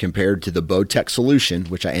compared to the Bowtech Solution,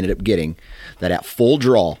 which I ended up getting, that at full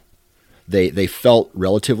draw, they felt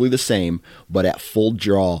relatively the same, but at full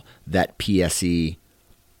draw, that PSE,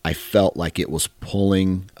 I felt like it was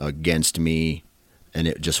pulling against me and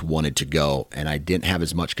it just wanted to go. And I didn't have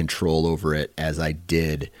as much control over it as I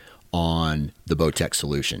did on the Bowtech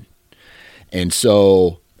Solution. And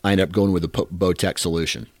so I ended up going with the Bowtech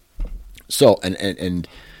Solution. So, and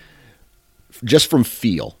just from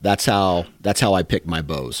feel, that's how I pick my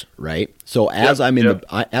bows, right? So as I'm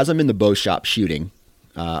in the bow shop shooting,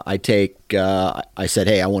 I said,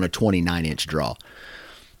 hey, I want a 29-inch draw.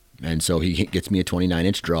 And so he gets me a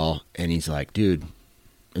 29-inch draw, and he's like, dude,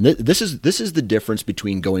 and this is the difference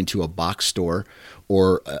between going to a box store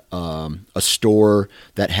or a store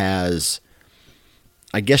that has,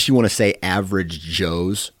 I guess you want to say, average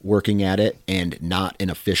Joes working at it and not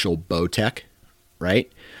an official Bowtech,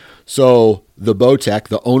 right? So the Bowtech,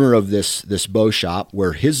 the owner of this bow shop,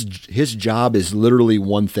 where his job is literally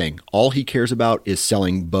one thing. All he cares about is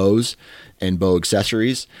selling bows and bow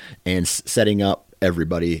accessories and setting up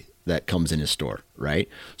everybody that comes in his store, right?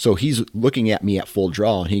 So he's looking at me at full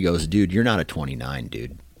draw and he goes, dude, you're not a 29,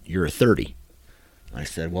 dude. You're a 30. I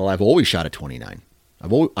said, well, I've always shot a 29.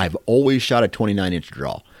 I've always shot a 29-inch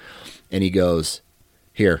draw. And he goes,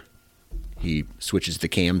 here. He switches the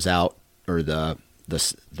cams out, or the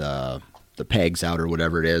pegs out, or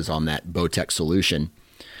whatever it is on that Bowtech Solution.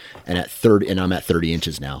 And I'm at 30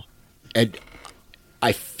 inches now. And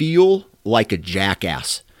I feel like a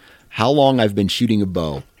jackass how long I've been shooting a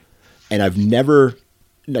bow. And I've never,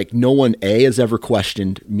 like, no one has ever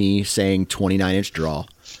questioned me saying 29-inch draw.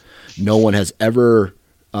 No one has ever,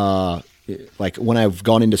 like, when I've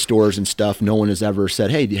gone into stores and stuff, no one has ever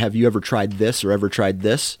said, hey, have you ever tried this or ever tried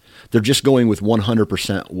this? They're just going with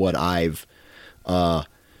 100% what I've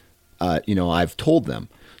told them.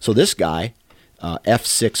 So this guy,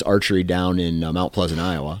 F6 Archery down in Mount Pleasant,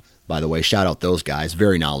 Iowa, by the way, shout out those guys,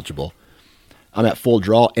 very knowledgeable. I'm at full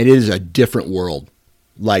draw, and it is a different world.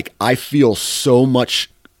 Like, I feel so much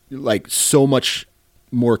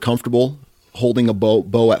more comfortable holding a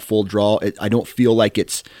bow at full draw. I don't feel like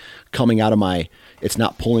it's coming out of it's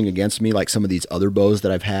not pulling against me like some of these other bows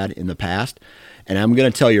that I've had in the past. And I'm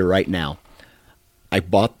going to tell you right now, I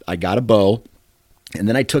got a bow, and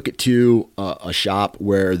then I took it to a shop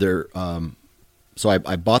where so I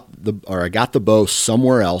got the bow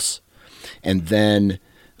somewhere else, and then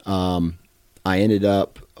I ended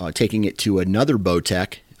up taking it to another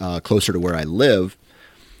Bowtech closer to where I live,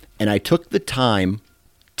 and I took the time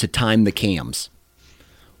to time the cams.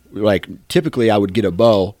 Like, typically I would get a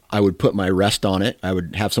bow, I would put my rest on it, I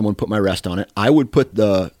would have someone put my rest on it, I would put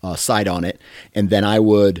the sight on it, and then I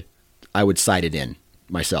would sight it in.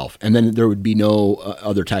 myself, and then there would be no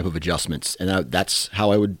other type of adjustments, and that's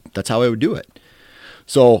how I would do it.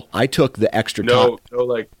 So I took the extra time. No,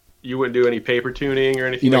 like you wouldn't do any paper tuning or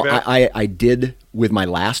anything like that? I did with my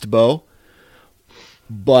last bow,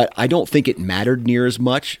 but I don't think it mattered near as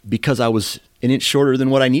much because I was an inch shorter than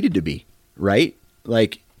what I needed to be, right?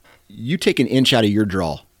 Like, you take an inch out of your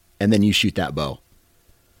draw and then you shoot that bow.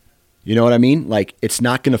 You know what I mean? Like, it's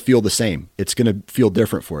not going to feel the same. It's going to feel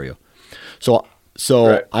different for you. So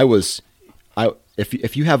right.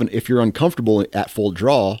 If you're uncomfortable at full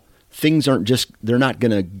draw, things they're just not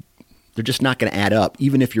going to add up,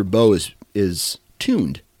 even if your bow is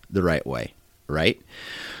tuned the right way, right?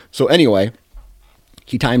 So anyway,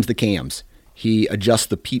 he times the cams. He adjusts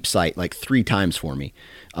the peep sight like 3 times for me.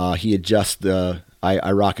 He adjusts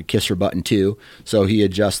I rock a kisser button too, so he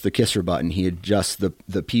adjusts the kisser button. He adjusts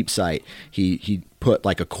the peep sight. He put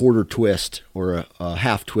like a quarter twist or a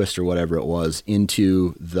half twist or whatever it was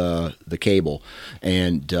into the cable,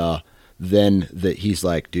 and then he's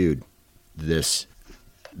like, dude, these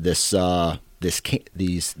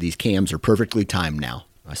cams are perfectly timed now.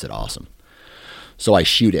 I said, awesome. So I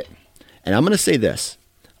shoot it, and I'm going to say this: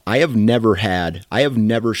 I have never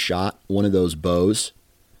shot one of those bows.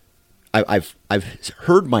 I've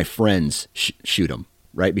heard my friends shoot them,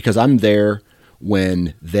 right? Because I'm there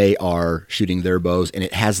when they are shooting their bows, and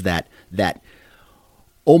it has that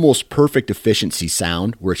almost perfect efficiency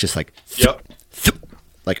sound where it's just like, yep.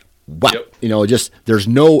 Like, wow, yep. Just there's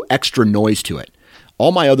no extra noise to it.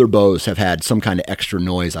 All my other bows have had some kind of extra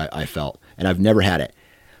noise, I felt, and I've never had it.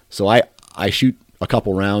 So I shoot a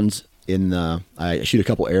couple rounds I shoot a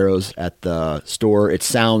couple arrows at the store. It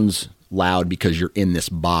sounds loud because you're in this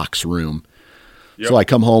box room. Yep. So I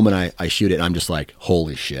come home and I shoot it, and I'm just like,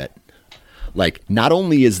 holy shit. Like, not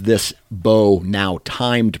only is this bow now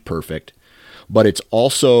timed perfect, but it's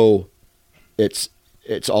also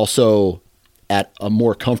at a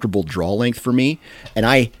more comfortable draw length for me. And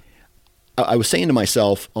I was saying to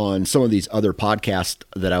myself on some of these other podcasts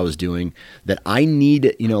that I was doing that I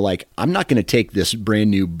need, I'm not going to take this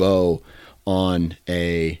brand new bow on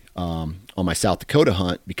on my South Dakota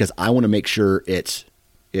hunt because I want to make sure it's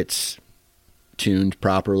tuned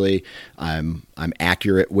properly. I'm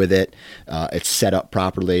accurate with it. It's set up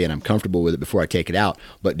properly, and I'm comfortable with it before I take it out.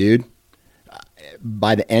 But dude,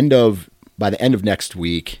 by the end of next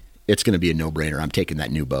week, it's going to be a no-brainer. I'm taking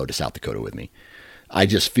that new bow to South Dakota with me. I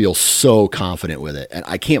just feel so confident with it, and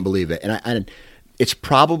I can't believe it. And it's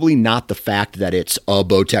probably not the fact that it's a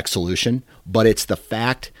Bowtech solution, but it's the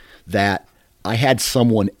fact that I had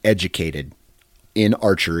someone educated in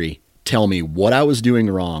archery tell me what I was doing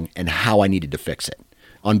wrong and how I needed to fix it.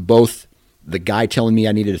 On both the guy telling me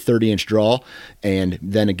I needed a 30-inch draw, and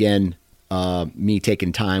then again, me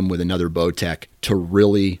taking time with another Bowtech to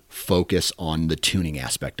really focus on the tuning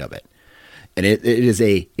aspect of it. And it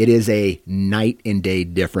is a night and day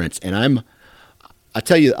difference. And I'll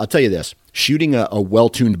tell you this: shooting a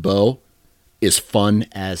well-tuned bow is fun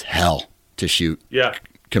as hell to shoot. Yeah.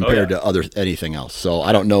 Compared to anything else. So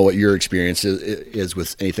I don't know what your experience is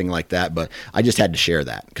with anything like that, but I just had to share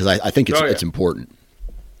that because I think it's important.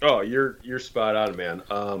 Oh, you're spot on, man.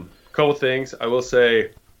 Couple things I will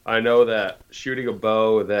say. I know that shooting a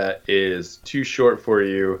bow that is too short for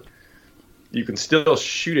you, you can still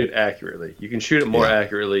shoot it accurately. You can shoot it more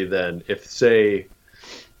accurately than if, say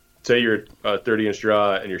you're a 30-inch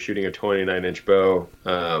draw and you're shooting a 29-inch bow.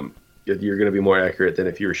 You're going to be more accurate than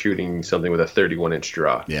if you were shooting something with a 31-inch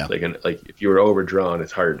draw. Yeah. Like if you were overdrawn,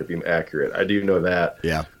 it's harder to be accurate. I do know that.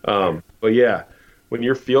 Yeah. But yeah, when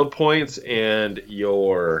your field points and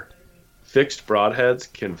your fixed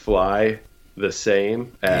broadheads can fly the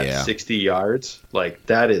same at 60 yards, like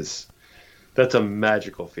that's a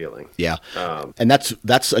magical feeling. Yeah. And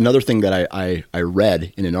that's another thing that I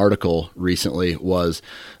read in an article recently was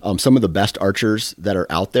some of the best archers that are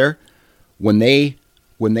out there, when they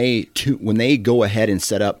go ahead and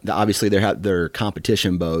set up, obviously they have their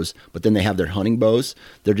competition bows, but then they have their hunting bows.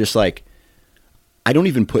 They're just like, I don't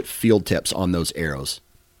even put field tips on those arrows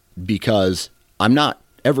because I'm not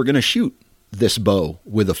ever going to shoot this bow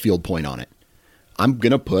with a field point on it. I'm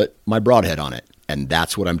going to put my broadhead on it, and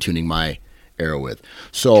that's what I'm tuning my arrow with.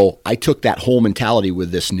 So I took that whole mentality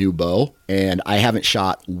with this new bow, and I haven't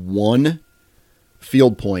shot one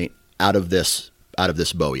field point out of this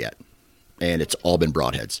bow yet. And it's all been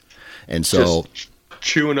broadheads. And so just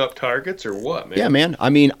chewing up targets or what, man? Yeah, man. I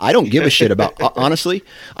mean, I don't give a shit about, honestly,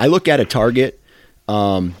 I look at a target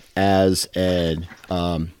as an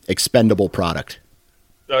expendable product.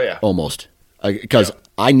 Oh yeah. Almost. Because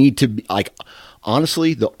I need to be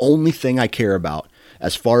honestly, the only thing I care about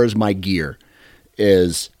as far as my gear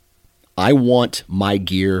is I want my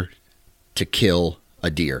gear to kill a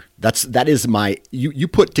deer. That is my, you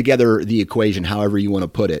put together the equation however you want to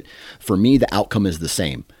put it. For me, the outcome is the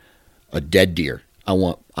same. A dead deer. I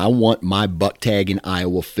want my buck tag in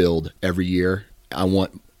Iowa filled every year. I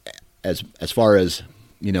want, as far as,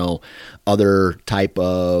 other type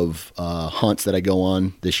of hunts that I go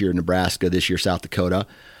on this year in Nebraska, this year South Dakota,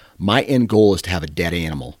 my end goal is to have a dead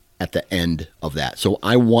animal at the end of that. So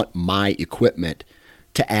I want my equipment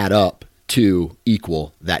to add up to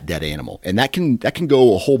equal that dead animal. And that can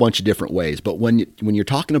go a whole bunch of different ways. But when you're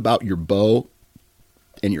talking about your bow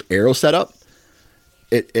and your arrow setup,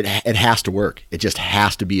 it has to work. It just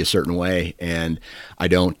has to be a certain way. And I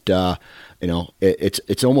don't,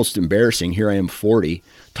 it's almost embarrassing. Here I am 40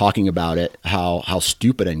 talking about it, how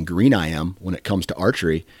stupid and green I am when it comes to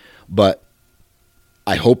archery. But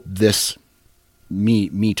I hope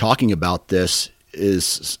me talking about this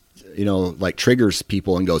is, like triggers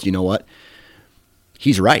people and goes, you know what?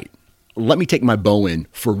 He's right. Let me take my bow in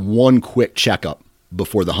for one quick checkup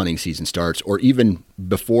before the hunting season starts, or even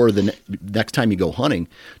before the next time you go hunting,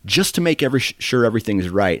 just to make sure everything is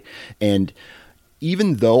right. And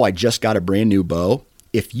even though I just got a brand new bow,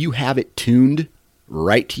 if you have it tuned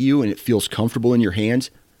right to you and it feels comfortable in your hands,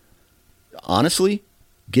 honestly,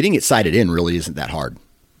 getting it sighted in really isn't that hard.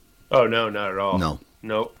 Oh, no, not at all. No.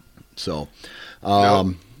 Nope. So,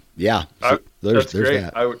 Nope. yeah. So that's great.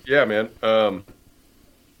 That. Yeah, man.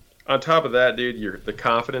 On top of that, dude, the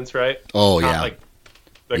confidence, right? Oh,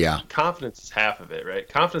 yeah. Confidence is half of it, right?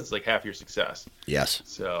 Confidence is like half your success. Yes.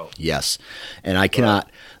 So. Yes. And I cannot,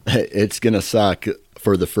 it's going to suck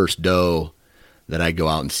for the first doe that I go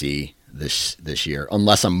out and see this year,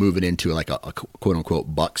 unless I'm moving into like a quote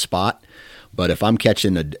unquote buck spot. But if I'm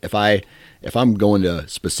catching if I'm going to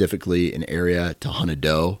specifically an area to hunt a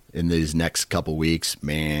doe in these next couple weeks,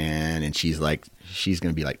 man, and she's going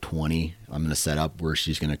to be like 20, I'm going to set up where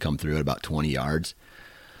she's going to come through at about 20 yards.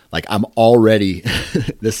 Like I'm already,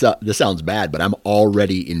 this sounds bad, but I'm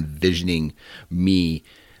already envisioning me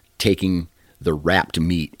taking the wrapped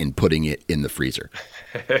meat and putting it in the freezer.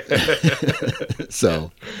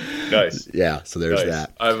 So nice. Yeah. So there's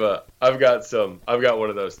that. I've got one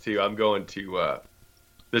of those too. I'm going to,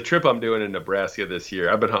 the trip I'm doing in Nebraska this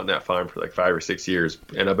year. I've been hunting that farm for like 5 or 6 years,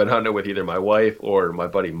 and I've been hunting it with either my wife or my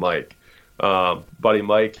buddy Mike. Buddy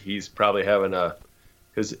Mike, he's probably having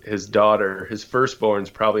his daughter, his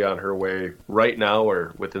firstborn's probably on her way right now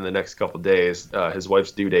or within the next couple of days. His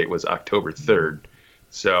wife's due date was October 3rd.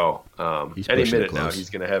 So any minute now he's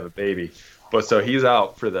going to have a baby. But so he's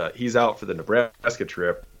out for the Nebraska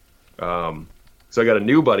trip. So I got a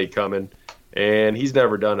new buddy coming, and he's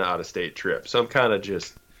never done an out-of-state trip. So I'm kind of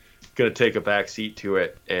just going to take a back seat to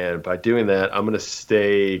it. And by doing that, I'm going to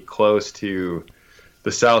stay close to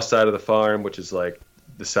the south side of the farm, which is like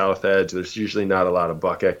the south edge. There's usually not a lot of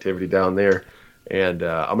buck activity down there. And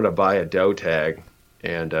I'm going to buy a doe tag,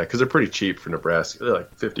 and because they're pretty cheap for Nebraska. They're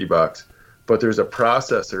like $50. But there's a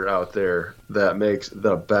processor out there that makes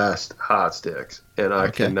the best hot sticks, and I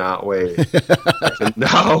cannot wait. I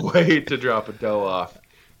cannot wait to drop a doe off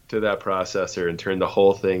to that processor and turn the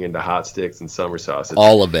whole thing into hot sticks and summer sausage.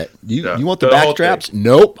 All of it. You want the back straps?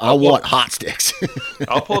 Nope. I want hot sticks.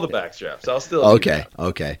 I'll pull the back straps. I'll still. Okay.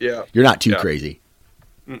 Yeah. You're not too crazy.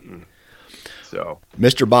 Mm-mm. So,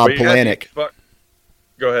 Mr. Bob Polanic.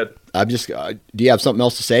 Go ahead. I'm just. Do you have something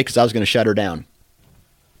else to say? Because I was going to shut her down.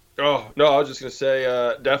 Oh, no, I was just going to say,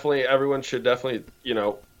 definitely, everyone should definitely,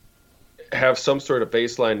 have some sort of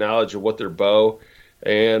baseline knowledge of what their bow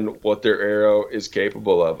and what their arrow is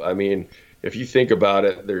capable of. I mean, if you think about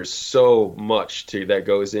it, there's so much that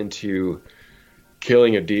goes into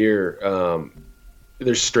killing a deer.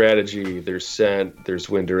 There's strategy, there's scent, there's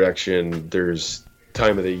wind direction, there's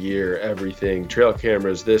time of the year, everything, trail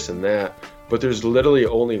cameras, this and that. But there's literally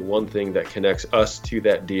only one thing that connects us to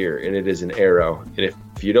that deer, and it is an arrow. And if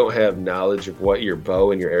you don't have knowledge of what your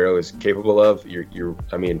bow and your arrow is capable of,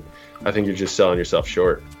 I think you're just selling yourself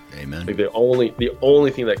short. Amen. Like the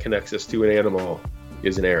only thing that connects us to an animal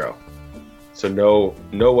is an arrow. So know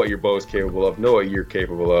what your bow is capable of, know what you're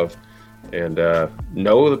capable of, and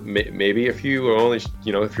know that maybe if you're only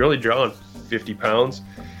drawing 50 pounds,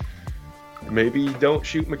 maybe don't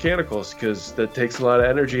shoot mechanicals, because that takes a lot of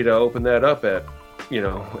energy to open that up at a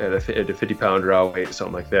 50-pound draw weight,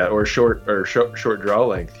 something like that, or short draw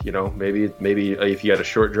length. Maybe if you got a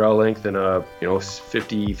short draw length and a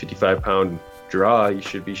 55 pound draw, you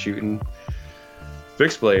should be shooting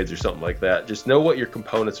fixed blades or something like that. Just know what your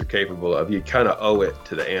components are capable of. You kind of owe it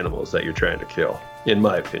to the animals that you're trying to kill, in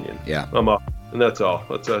my opinion. Yeah. And that's all.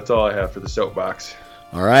 That's all I have for the soapbox.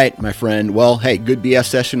 All right, my friend. Well, hey, good BS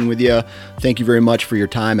session with you. Thank you very much for your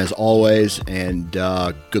time as always. And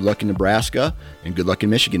good luck in Nebraska and good luck in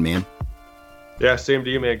Michigan, man. Yeah, same to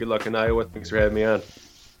you, man. Good luck in Iowa. Thanks for having me on.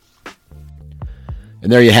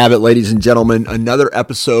 And there you have it, ladies and gentlemen. Another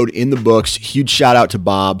episode in the books. Huge shout out to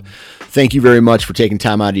Bob. Thank you very much for taking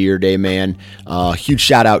time out of your day, man. Huge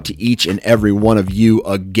shout out to each and every one of you.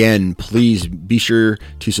 Again, please be sure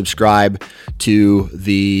to subscribe to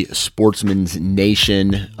the Sportsman's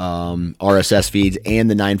Nation RSS feeds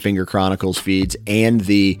and the Nine Finger Chronicles feeds and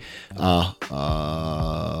the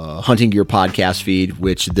Hunting Gear podcast feed,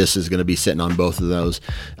 which this is going to be sitting on both of those.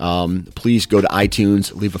 Please go to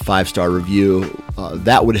iTunes, leave a 5-star review.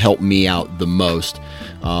 That would help me out the most.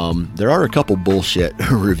 There are a couple bullshit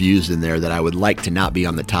reviews in there that I would like to not be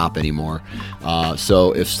on the top anymore.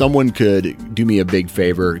 So if someone could do me a big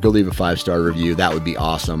favor, go leave a 5-star review. That would be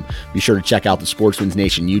awesome. Be sure to check out the Sportsman's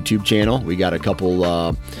Nation YouTube channel. We got a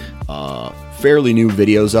couple fairly new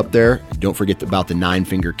videos up there. Don't forget about the Nine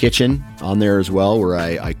Finger Kitchen on there as well, where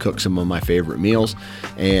I cook some of my favorite meals.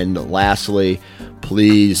 And lastly,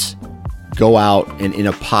 please go out and in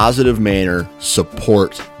a positive manner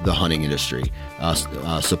support the hunting industry.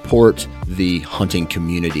 Support the hunting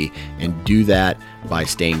community, and do that by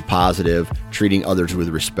staying positive, treating others with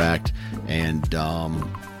respect, and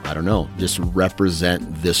just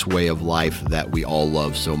represent this way of life that we all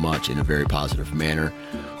love so much in a very positive manner.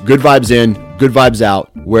 Good vibes in, good vibes out.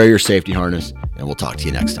 Wear your safety harness, and we'll talk to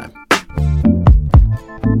you next time.